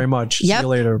 Thank you very much. Yep. See you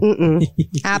later.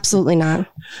 Absolutely not.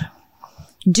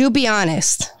 Do be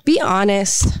honest. Be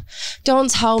honest. Don't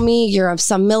tell me you're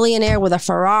some millionaire with a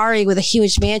Ferrari, with a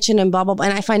huge mansion and blah, blah, blah.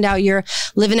 And I find out you're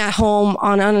living at home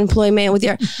on unemployment with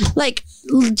your,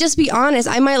 just be honest.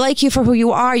 I might like you for who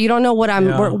you are. You don't know what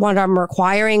I'm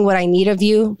requiring, what I need of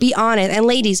you. Be honest. And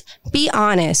ladies, be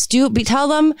honest. Tell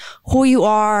them who you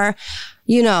are.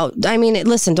 You know, I mean,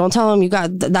 listen, don't tell him you got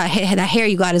that hair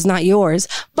you got is not yours,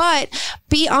 but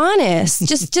be honest.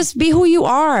 just be who you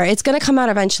are. It's going to come out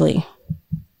eventually.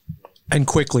 And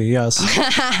quickly, yes.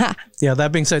 Yeah,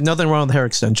 that being said, nothing wrong with hair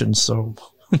extensions, so.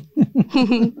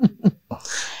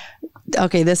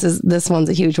 Okay, this one's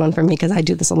a huge one for me because I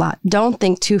do this a lot. Don't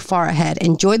think too far ahead.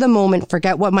 Enjoy the moment.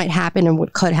 Forget what might happen and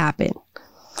what could happen.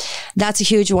 That's a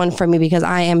huge one for me because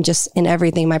I am just in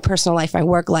everything, my personal life, my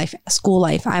work life, school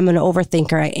life. I'm an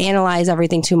overthinker. I analyze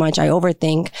everything too much. I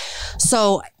overthink.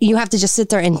 So you have to just sit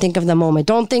there and think of the moment.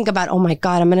 Don't think about, oh my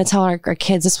God, I'm going to tell our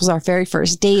kids this was our very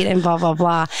first date and blah, blah,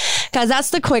 blah. Because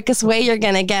that's the quickest way you're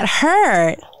going to get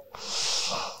hurt.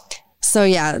 So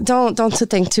yeah, don't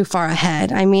think too far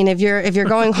ahead. I mean, if you're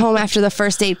going home after the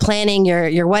first date planning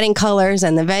your wedding colors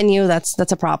and the venue, that's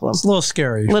a problem. It's a little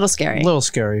scary. Little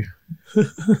scary.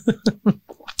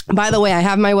 By the way, I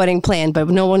have my wedding planned, but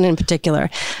no one in particular.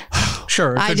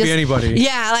 Sure, it could be anybody.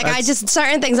 Yeah, like I just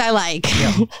certain things I like.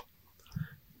 Yeah.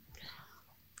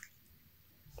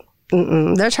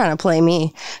 They're trying to play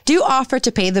me. Do you offer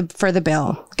to pay for the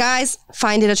bill? Guys,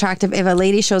 find it attractive if a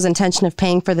lady shows intention of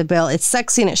paying for the bill. It's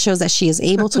sexy and it shows that she is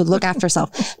able to look after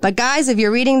herself. But guys, if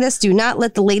you're reading this, do not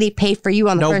let the lady pay for you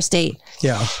on the first date.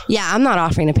 Yeah. Yeah, I'm not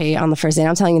offering to pay on the first date.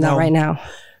 I'm telling you that right now.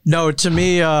 No, to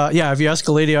me, if you ask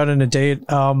a lady out on a date,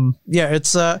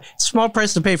 it's a small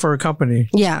price to pay for a company.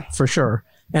 Yeah. For sure.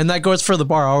 And that goes for the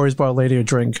bar. I always buy a lady a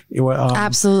drink.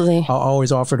 Absolutely. I'll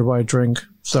always offer to buy a drink.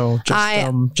 So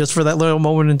just for that little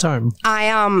moment in time.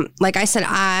 Like I said,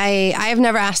 I have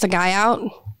never asked a guy out.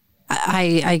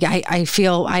 I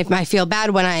feel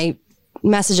bad when I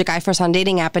message a guy first on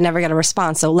dating app and never get a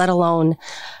response. So let alone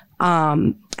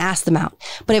ask them out.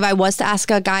 But if I was to ask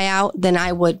a guy out, then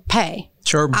I would pay.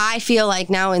 Sure. I feel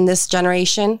like now in this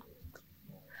generation,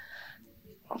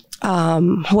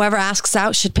 whoever asks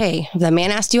out should pay. If the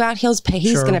man asks you out, he'll pay.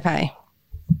 He's going to pay.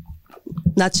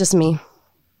 That's just me.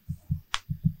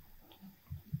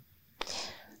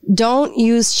 Don't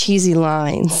use cheesy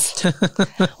lines.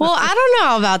 Well, I don't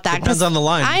know about that. Depends on the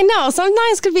line. I know.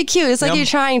 Sometimes it could be cute. It's like you're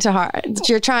trying too hard.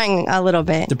 You're trying a little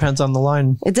bit. Depends on the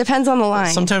line. It depends on the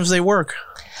line. Sometimes they work.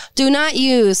 Do not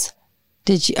use...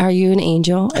 Are you an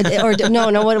angel? Or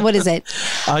no? What is it?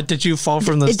 Did you fall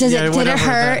from the? Did it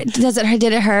hurt? Did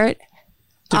it hurt?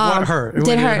 Did what hurt? Did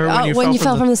it hurt when you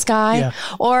fell from the sky? Yeah.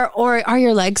 Or are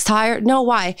your legs tired? No,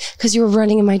 why? Because you were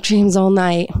running in my dreams all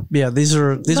night. Yeah, these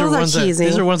are ones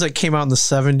that came out in the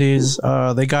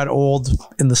 70s. They got old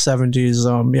in the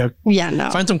 70s. Yeah,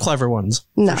 no. Find some clever ones.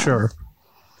 No. For sure.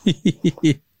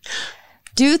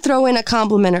 Do throw in a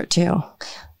compliment or two.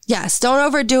 Yes, don't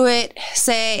overdo it.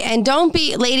 And don't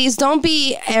be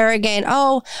arrogant.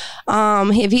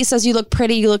 If he says you look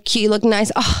pretty, you look cute, you look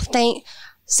nice.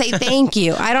 Say thank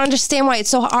you. I don't understand why it's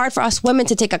so hard for us women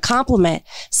to take a compliment.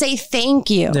 Say thank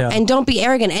you and don't be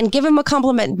arrogant and give him a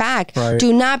compliment back. Right.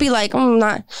 Do not be like,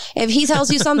 not. If he tells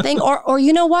you something or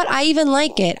you know what? I even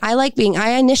like it. I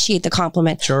initiate the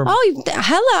compliment. Sure. Oh,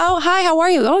 hello. Hi, how are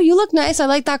you? Oh, you look nice. I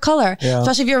like that color. Yeah.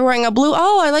 Especially if you're wearing a blue.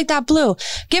 Oh, I like that blue.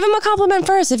 Give him a compliment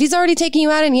first. If he's already taking you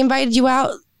out and he invited you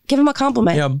out, give him a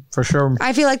compliment. Yeah, for sure.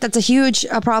 I feel like that's a huge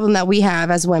problem that we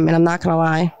have as women. I'm not going to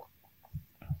lie.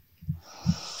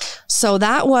 So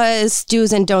that was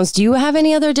do's and don'ts. Do you have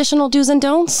any other additional do's and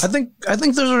don'ts? I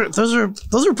think those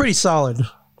are pretty solid.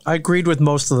 I agreed with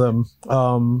most of them,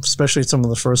 especially some of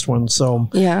the first ones. So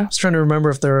I was trying to remember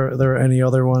if there are any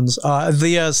other ones.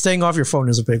 The staying off your phone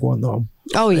is a big one, though.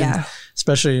 Oh yeah, and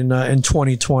especially in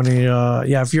 2020.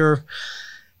 If you're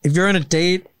on a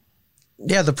date,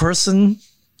 the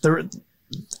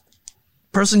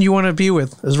person you want to be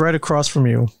with is right across from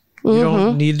you. You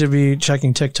don't need to be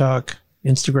checking TikTok,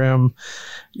 Instagram.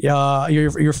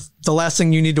 You're the last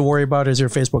thing you need to worry about is your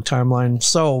Facebook timeline.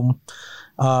 So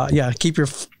keep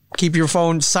your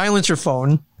phone, silence your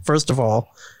phone first of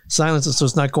all, silence it so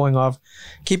it's not going off,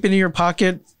 keep it in your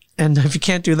pocket, and if you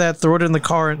can't do that, throw it in the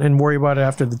car and worry about it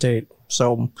after the date.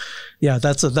 So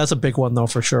that's a big one though,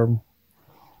 for sure.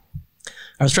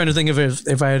 I was trying to think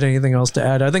if I had anything else to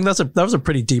add. I think that was a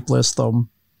pretty deep list though.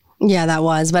 Yeah, that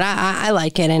was, but I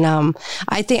like it. And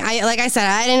I think, like I said,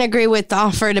 I didn't agree with the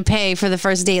offer to pay for the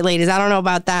first date, ladies. I don't know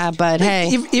about that, but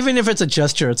hey. Even if it's a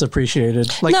gesture, it's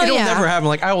appreciated. Like, it'll never happen.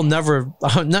 Like, I will never,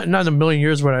 not in a million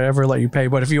years would I ever let you pay.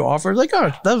 But if you offer, like,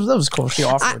 oh, that was cool. She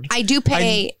offered. I do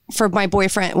pay for my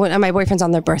boyfriend, when my boyfriend's on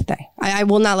their birthday. I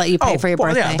will not let you pay for your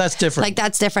birthday. Yeah, that's different. Like,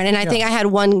 that's different. And I think I had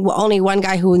only one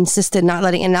guy who insisted not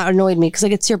letting, and that annoyed me because,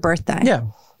 like, it's your birthday. Yeah.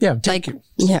 Yeah.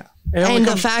 Yeah. And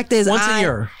the fact is, once a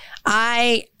year.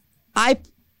 I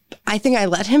think I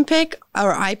let him pick,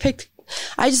 or I picked.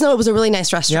 I just know it was a really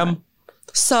nice restaurant.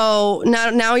 So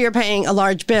now you're paying a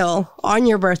large bill on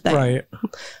your birthday. Right.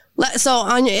 So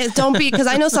don't be, because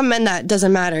I know some men that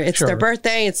doesn't matter. It's their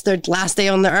birthday. It's their last day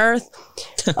on the earth.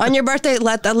 On your birthday,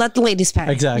 let the ladies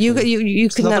pay. Exactly. You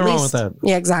can at wrong least. with that.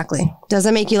 Yeah, exactly.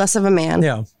 Doesn't make you less of a man.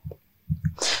 Yeah.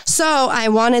 So I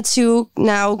wanted to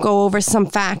now go over some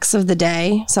facts of the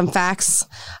day, some facts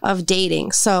of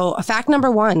dating. So fact number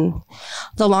 1,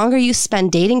 the longer you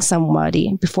spend dating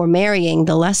somebody before marrying,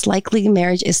 the less likely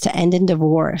marriage is to end in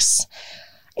divorce.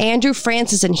 Andrew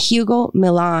Francis and Hugo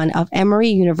Milan of Emory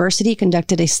University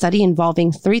conducted a study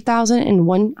involving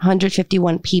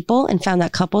 3,151 people and found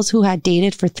that couples who had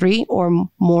dated for 3 or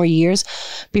more years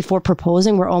before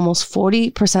proposing were almost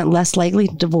 40% less likely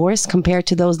to divorce compared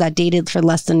to those that dated for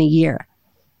less than a year.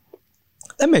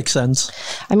 That makes sense.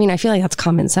 I mean, I feel like that's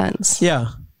common sense. Yeah.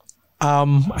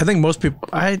 I think most people,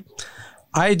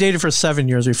 I dated for 7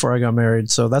 years before I got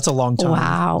married, so that's a long time.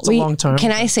 Wow. It's a long time.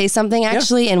 Can I say something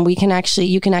actually? Yeah. And you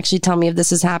can actually tell me if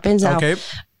this has happened. Now, okay.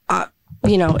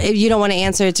 If you don't want to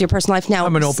answer, it's your personal life. Now,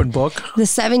 I'm an open book. The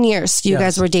 7 years you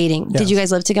guys were dating, did you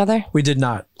guys live together? We did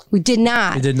not. We did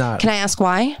not. We did not. Can I ask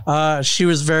why? She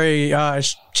was very,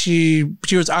 she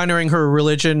was honoring her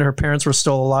religion. Her parents were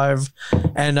still alive.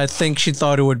 And I think she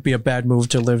thought it would be a bad move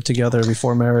to live together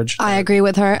before marriage. I agree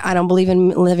with her. I don't believe in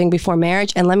living before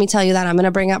marriage. And let me tell you that I'm going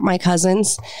to bring up my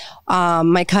cousins.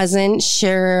 My cousin,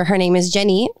 her name is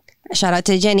Jenny. Shout out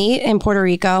to Jenny in Puerto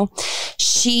Rico.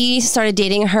 She started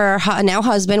dating her now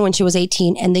husband when she was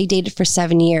 18, and they dated for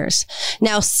 7 years.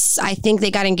 Now, I think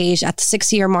they got engaged at the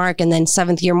 6-year mark, and then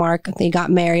 7th year mark, they got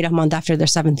married a month after their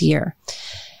 7th year.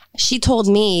 She told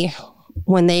me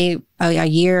when a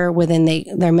year within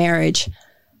their marriage,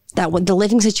 that the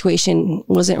living situation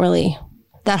wasn't really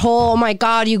that whole, oh my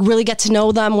God, you really get to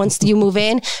know them once you move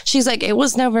in. She's like, it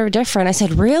was never different. I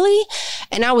said, really?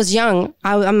 And I was young.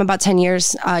 I'm about 10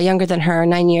 years younger than her,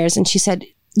 9 years. And she said,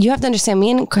 you have to understand, me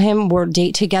and him were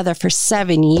date together for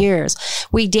 7 years.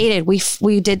 We dated. We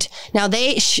did. Now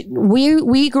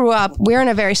we grew up, we're in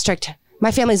a very strict,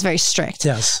 my family is very strict.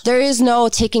 Yes. There is no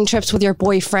taking trips with your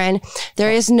boyfriend.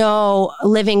 There is no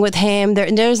living with him.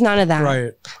 There's none of that.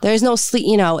 Right. There's no sleep,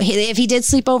 if he did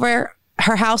sleep over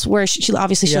her house, where she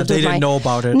obviously she they didn't know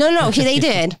about it. No, they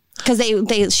did, because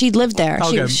she lived there.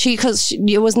 Okay. Because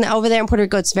it wasn't over there in Puerto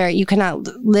Rico. It's you cannot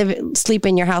sleep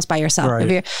in your house by yourself.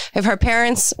 Right. If her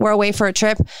parents were away for a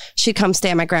trip, she'd come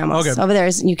stay at my grandma's. Okay. Over there,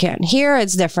 you can't. Here,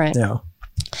 it's different. Yeah.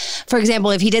 For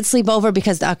example, if he did sleep over,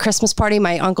 because a Christmas party,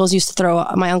 my uncle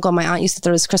and my aunt used to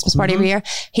throw this Christmas party every year,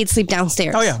 he'd sleep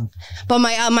downstairs. Oh yeah. But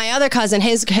my other cousin,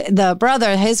 his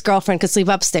girlfriend could sleep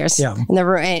upstairs. Yeah. In the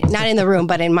room, not in the room,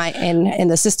 but in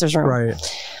the sister's room. Right.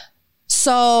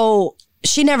 So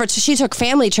she took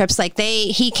family trips. Like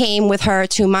he came with her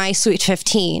to my Sweet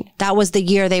 15. That was the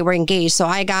year they were engaged. So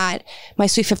my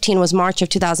Sweet 15 was March of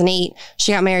 2008.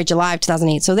 She got married July of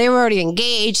 2008. So they were already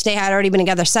engaged. They had already been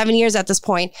together 7 years at this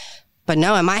point. But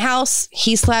no, in my house,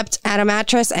 he slept at a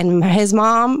mattress, and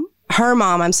her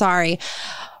mom,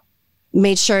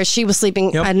 made sure she was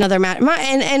sleeping at another mat.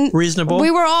 And reasonable.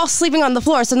 We were all sleeping on the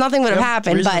floor, so nothing would have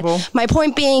happened. Reasonable. But my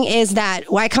point being is that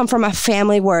I come from a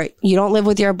family where you don't live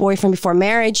with your boyfriend before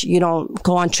marriage. You don't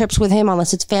go on trips with him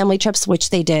unless it's family trips, which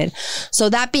they did. So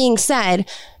that being said,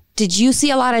 did you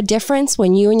see a lot of difference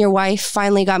when you and your wife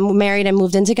finally got married and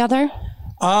moved in together?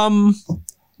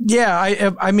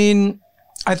 Yeah, I mean,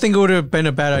 I think it would have been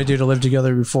a bad idea to live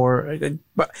together before.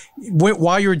 But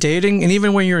while you're dating, and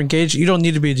even when you're engaged, you don't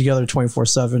need to be together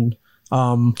 24/7.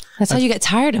 That's how you get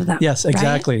tired of them. Yes,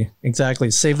 exactly, right? Exactly.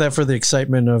 Save that for the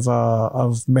excitement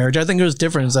of marriage. I think it was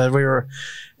different is that we were,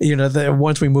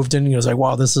 once we moved in, it was like,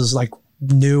 wow, this is like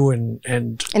new and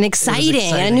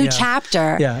exciting, and a new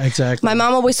chapter. Yeah, exactly. My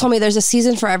mom always told me there's a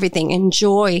season for everything.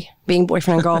 Enjoy being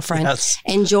boyfriend and girlfriend. Yes.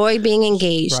 Enjoy being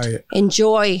engaged. Right.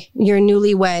 Enjoy your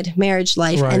newlywed marriage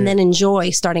life, right. And then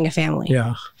enjoy starting a family.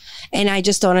 Yeah. And I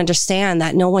just don't understand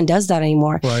that no one does that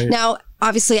anymore. Right. Now,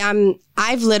 obviously,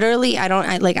 I've literally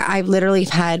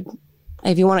had,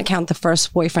 if you want to count the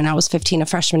first boyfriend, I was 15, a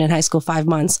freshman in high school, 5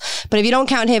 months. But if you don't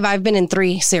count him, I've been in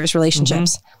 3 serious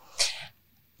relationships. Mm-hmm.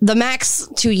 The max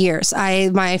 2 years.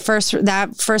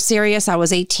 That first serious, I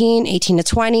was 18 to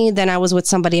 20. Then I was with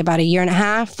somebody about a year and a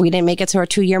half. We didn't make it to our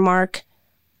 2 year mark.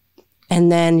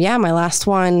 And then, my last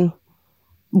one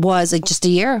was just a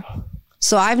year.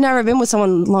 So I've never been with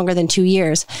someone longer than 2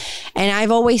 years. And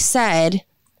I've always said,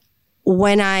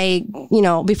 when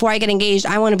before I get engaged,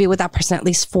 I want to be with that person at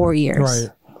least 4 years. Right.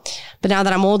 But now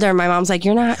that I'm older, my mom's like,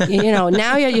 you're not,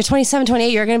 now you're 27,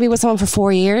 28, you're going to be with someone for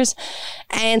 4 years.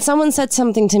 And someone said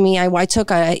something to me. I went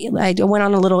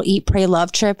on a little Eat, Pray,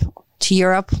 Love trip to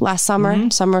Europe last summer,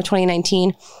 summer of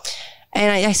 2019.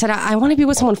 And I said, I want to be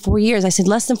with someone 4 years. I said,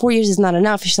 less than 4 years is not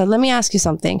enough. She said, let me ask you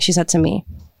something. She said to me,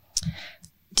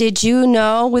 did you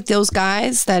know with those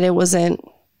guys that it wasn't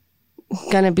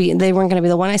going to be, they weren't going to be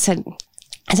the one? I said,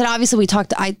 obviously we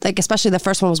talked, especially the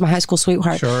first one was my high school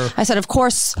sweetheart. Sure. I said, of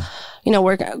course,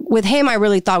 with him, I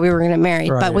really thought we were going to get married.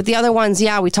 Right. But with the other ones,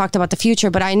 yeah, we talked about the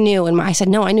future, but I knew. And I said,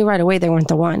 no, I knew right away they weren't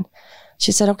the one.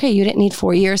 She said, okay, you didn't need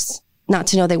 4 years not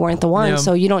to know they weren't the one. Yeah.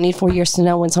 So you don't need 4 years to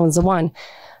know when someone's the one.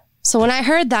 So when I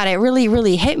heard that, it really,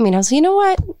 really hit me. And I was like, you know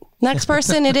what? Next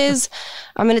person it is.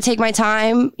 I'm going to take my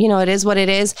time. It is what it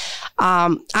is.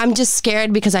 I'm just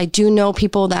scared because I do know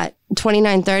people that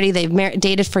 29, 30, they've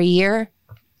dated for a year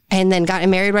and then gotten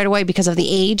married right away because of the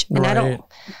age. And I don't,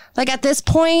 at this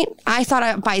point, I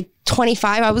thought by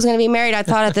 25, I was going to be married. I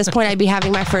thought at this point I'd be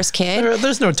having my first kid.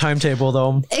 There's no timetable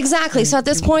though. Exactly. So at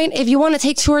this point, if you want to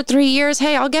take 2 or 3 years,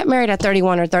 hey, I'll get married at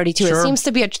 31 or 32. Sure. It seems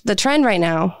to be the trend right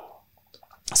now.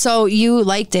 So you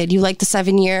liked it. You liked the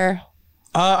 7-year.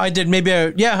 I did. Maybe.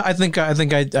 I think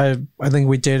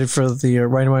we dated for the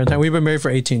right amount of time. We've been married for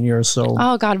 18 years. So.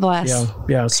 Oh, God bless.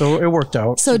 Yeah. So it worked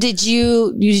out. So did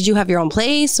you have your own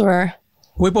place or?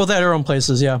 We both had our own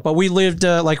places. Yeah, but we lived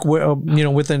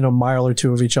within a mile or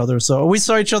two of each other. So we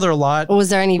saw each other a lot. Was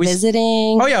there any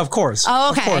visiting? Oh yeah, of course.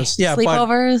 Oh, okay. Of course. Yeah.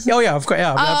 Sleepovers. Of course.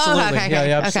 Yeah. Absolutely. Okay.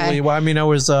 Yeah. Absolutely. Okay. Well, I mean,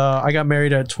 I got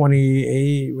married at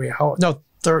 28.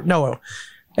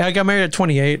 I got married at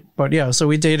 28, but yeah, so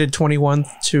we dated 21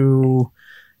 to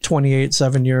 28,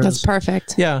 7 years. That's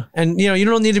perfect. Yeah. And you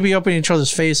don't need to be up in each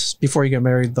other's face before you get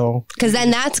married though. Because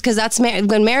that's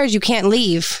when marriage, you can't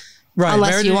leave. Right.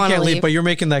 Unless marriage, you want to can't leave. Leave, but you're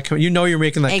making that, you're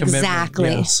making that exactly.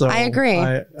 commitment. Yeah, so I agree.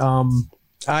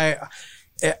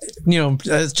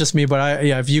 It's just me, but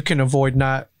if you can avoid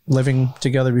not living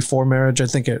together before marriage, I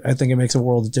think it makes a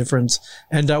world of difference.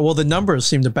 And the numbers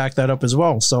seem to back that up as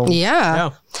well. So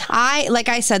yeah. Like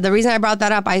I said, the reason I brought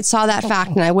that up, I saw that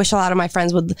fact, and I wish a lot of my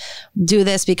friends would do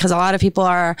this because a lot of people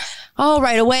are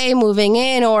right away moving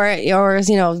in, or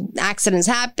accidents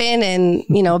happen, and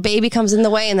a baby comes in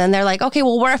the way, and then they're like, okay,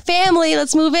 well, we're a family,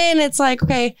 let's move in. It's like,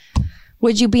 okay,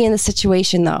 would you be in the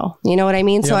situation though? You know what I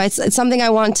mean? Yep. So it's something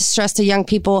I want to stress to young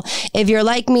people. If you're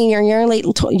like me, you're in your late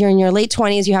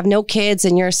 20s, you have no kids,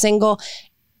 and you're single,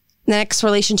 next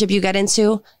relationship you get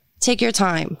into, take your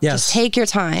time. Yes. Just take your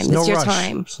time. It's your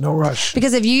time. There's no rush.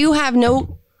 Because if you have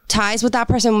no ties with that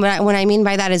person, what I mean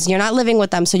by that is you're not living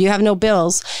with them, so you have no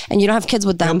bills and you don't have kids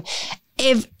with them.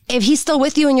 Yep. If he's still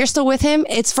with you and you're still with him,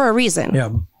 it's for a reason.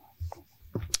 Yeah.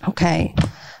 Okay.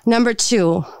 Number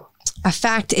 2. A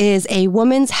fact is a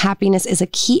woman's happiness is a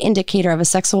key indicator of a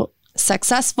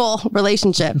successful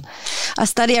relationship. A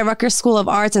study at Rutgers School of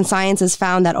Arts and Sciences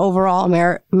found that overall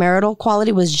marital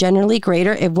quality was generally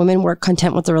greater if women were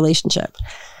content with the relationship.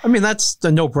 I mean, that's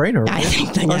the no-brainer. Right? I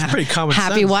think that's pretty common sense.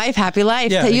 Happy wife, happy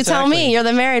life. Yeah, you tell me, you're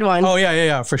the married one. Oh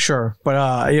yeah, for sure. But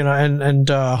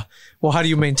well, how do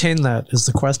you maintain that is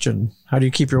the question. How do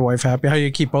you keep your wife happy? How do you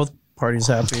keep both parties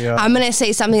happy? I'm going to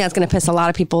say something that's going to piss a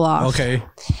lot of people off. Okay.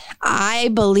 I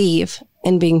believe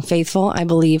in being faithful.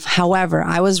 However,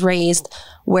 I was raised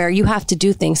where you have to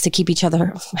do things to keep each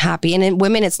other happy. And in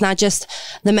women, it's not just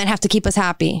the men have to keep us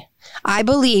happy. I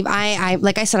believe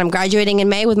like I said, I'm graduating in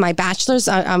May with my bachelor's.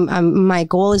 My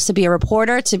goal is to be a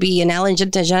reporter, to be an Ellen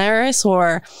DeGeneres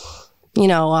or,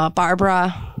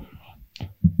 Barbara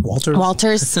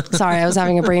Walters. Sorry, I was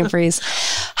having a brain freeze.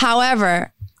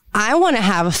 However, I want to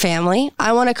have a family.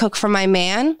 I want to cook for my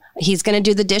man. He's going to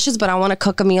do the dishes, but I want to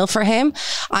cook a meal for him.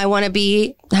 I want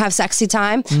to have sexy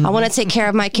time. Mm-hmm. I want to take care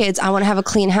of my kids. I want to have a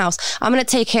clean house. I'm going to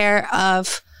take care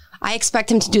of, I expect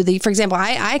him to do for example,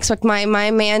 I expect my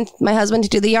husband to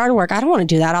do the yard work. I don't want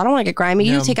to do that. I don't want to get grimy.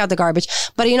 You take out the garbage,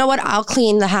 but you know what? I'll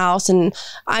clean the house and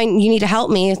you need to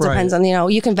help me. It depends on,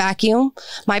 you can vacuum.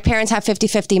 My parents have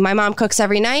 50-50. My mom cooks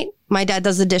every night. My dad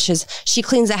does the dishes. She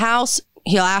cleans the house.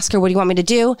 He'll ask her, what do you want me to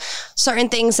do? Certain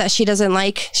things that she doesn't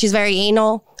like, she's very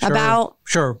anal about.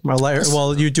 Sure.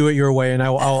 Well, you do it your way and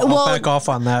I'll back off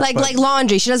on that. Like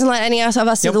laundry. She doesn't let any of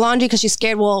us do the laundry because she's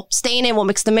scared we'll stain it. We'll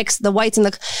mix the whites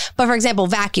and but for example,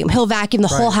 vacuum. He'll vacuum the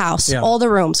whole house, all the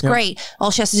rooms. Yep. Great.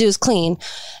 All she has to do is clean.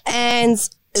 And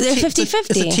they're 50-50.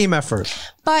 It's a team effort.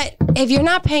 But if you're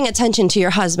not paying attention to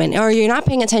your husband or you're not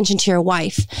paying attention to your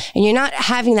wife and you're not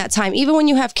having that time, even when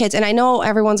you have kids, and I know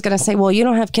everyone's going to say, well, you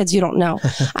don't have kids, you don't know.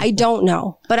 I don't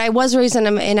know. But I was raised in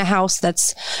a house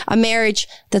that's a marriage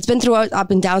that's been through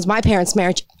up and downs. My parents'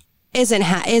 marriage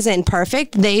isn't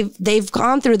perfect. They've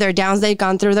gone through their downs. They've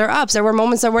gone through their ups. There were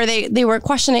moments where they were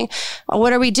questioning,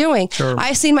 what are we doing? Sure.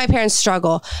 I've seen my parents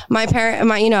struggle.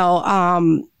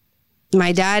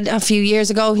 My dad, a few years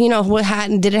ago,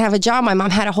 didn't have a job. My mom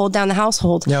had to hold down the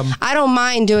household. Yep. I don't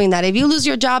mind doing that. If you lose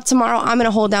your job tomorrow, I'm going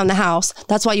to hold down the house.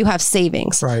 That's why you have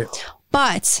savings. Right.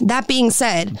 But that being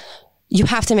said, you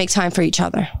have to make time for each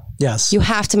other. Yes. You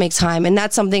have to make time. And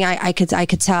that's something I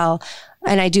could tell.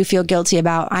 And I do feel guilty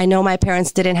about. I know my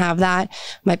parents didn't have that.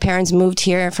 My parents moved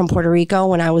here from Puerto Rico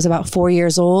when I was about 4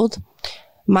 years old.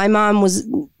 My mom was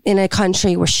in a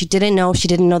country where she didn't know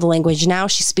the language. Now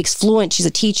she speaks fluent. She's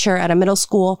a teacher at a middle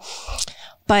school.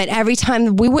 But every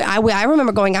time I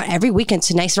remember going out every weekend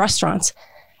to nice restaurants.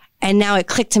 And now it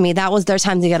clicked to me. That was their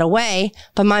time to get away.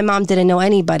 But my mom didn't know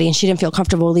anybody and she didn't feel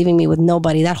comfortable leaving me with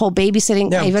nobody. That whole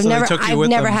babysitting, I've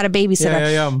never had a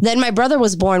babysitter. Yeah. Then my brother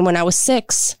was born when I was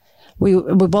 6. We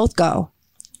both go.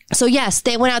 So yes,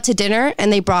 they went out to dinner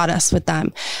and they brought us with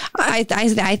them. I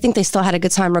think they still had a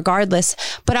good time regardless,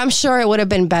 but I'm sure it would have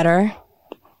been better.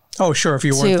 Oh, sure. If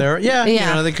you weren't there.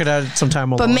 Yeah. They could have some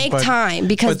time alone. But make time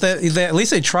because... But they, at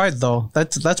least they tried though.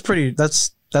 That's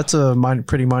a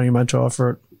pretty monumental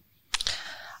effort.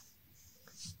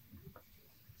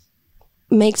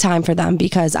 Make time for them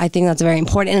because I think that's very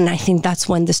important. And I think that's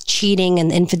when this cheating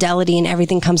and infidelity and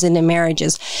everything comes into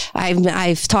marriages.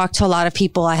 I've talked to a lot of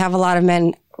people. I have a lot of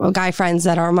guy friends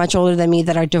that are much older than me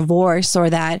that are divorced or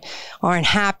that aren't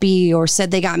happy or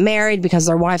said they got married because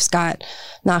their wives got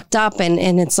knocked up. And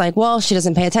it's like, well, she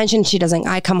doesn't pay attention.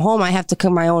 I come home, I have to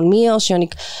cook my own meal.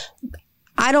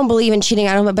 I don't believe in cheating.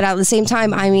 But at the same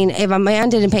time, I mean, if a man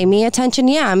didn't pay me attention,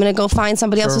 I'm going to go find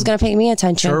somebody else who's going to pay me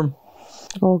attention. Sure.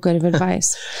 Oh, good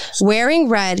advice. Wearing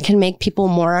red can make people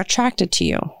more attracted to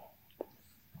you.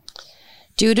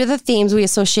 Due to the themes we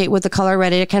associate with the color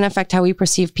red, it can affect how we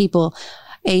perceive people.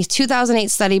 A 2008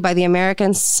 study by the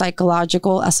American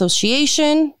Psychological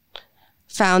Association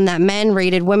found that men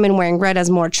rated women wearing red as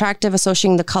more attractive,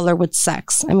 associating the color with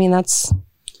sex. I mean,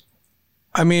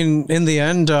 in the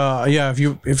end,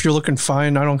 if you're looking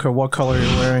fine, I don't care what color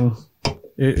you're wearing.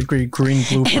 Green,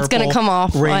 blue, purple. It's going to come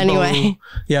off rainbow. Anyway.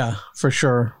 Yeah, for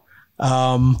sure.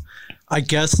 I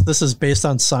guess this is based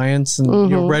on science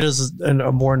and red is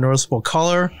a more noticeable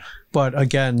color. But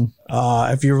again,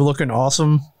 if you're looking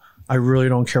awesome, I really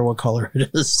don't care what color it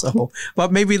is. So,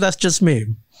 but maybe that's just me.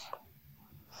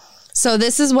 So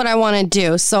this is what I want to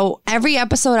do. So every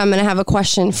episode, I'm going to have a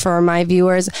question for my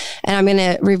viewers and I'm going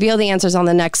to reveal the answers on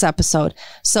the next episode.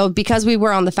 So because we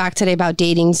were on the fact today about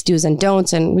dating's do's and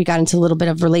don'ts, and we got into a little bit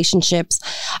of relationships,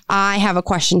 I have a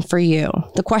question for you.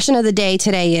 The question of the day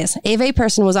today is, if a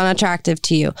person was unattractive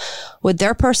to you, would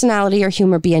their personality or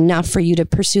humor be enough for you to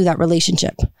pursue that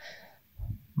relationship?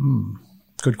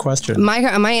 Good question. My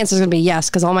answer is going to be yes,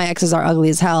 because all my exes are ugly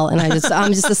as hell, and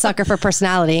I'm just a sucker for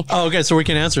personality. Oh, okay, so we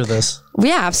can answer this.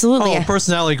 Yeah, absolutely. Oh,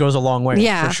 personality goes a long way.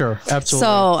 Yeah, for sure, absolutely.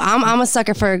 So I'm a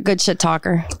sucker for a good shit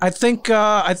talker. I think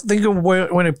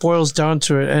when it boils down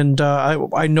to it, and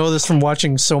I know this from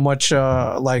watching so much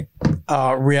reality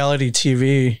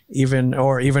TV, even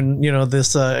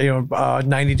this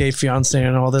 90 Day Fiance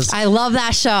and all this. I love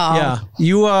that show. Yeah,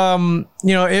 you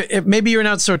maybe you're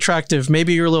not so attractive,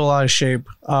 maybe you're a little out of shape.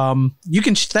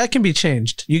 That can be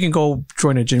changed. You can go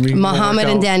join a gym. Muhammad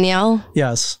and Danielle.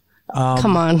 Yes.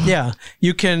 Come on. Yeah,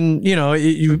 you can.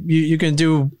 You can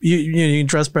do. You can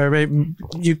dress better.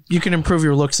 You can improve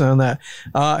your looks on that.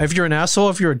 If you're an asshole,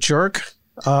 if you're a jerk,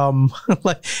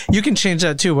 you can change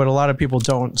that too. But a lot of people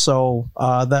don't. So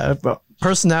that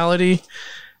personality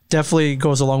definitely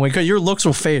goes a long way. Because your looks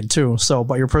will fade too.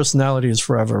 But your personality is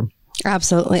forever.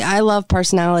 Absolutely. I love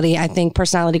personality. I think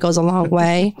personality goes a long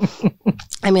way.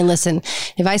 I mean, listen,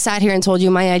 if I sat here and told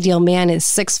you my ideal man is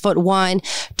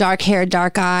 6'1", dark hair,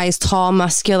 dark eyes, tall,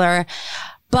 muscular,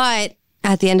 but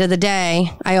at the end of the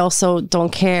day, I also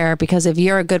don't care, because if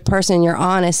you're a good person, you're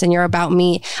honest and you're about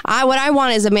me, what I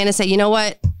want is a man to say, you know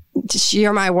what?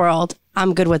 You're my world.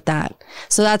 I'm good with that.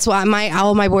 So that's why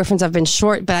all my boyfriends have been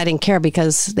short, but I didn't care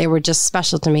because they were just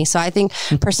special to me. So I think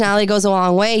personality goes a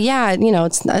long way. Yeah,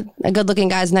 it's not a good looking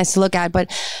guy is nice to look at, but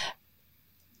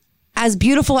as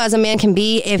beautiful as a man can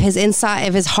be, if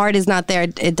his heart is not there,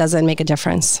 it doesn't make a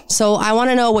difference. So I want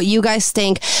to know what you guys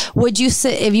think. Would you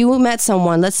say, if you met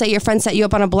someone, let's say your friend set you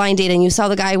up on a blind date and you saw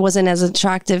the guy wasn't as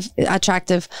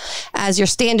attractive as your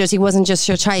standards, he wasn't just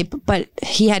your type, but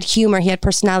he had humor, he had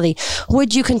personality,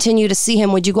 would you continue to see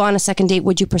him? Would you go on a second date?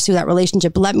 Would you pursue that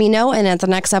relationship? Let me know, and at the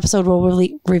next episode, we'll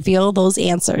really reveal those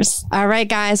answers. All right,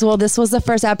 guys. Well, this was the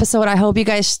first episode. I hope you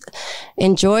guys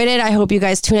enjoyed it. I hope you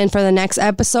guys tune in for the next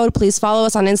episode. Please follow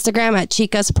us on Instagram at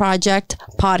Chicas Project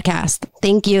Podcast.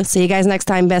 Thank you. See you guys next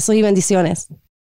time. Besos y bendiciones.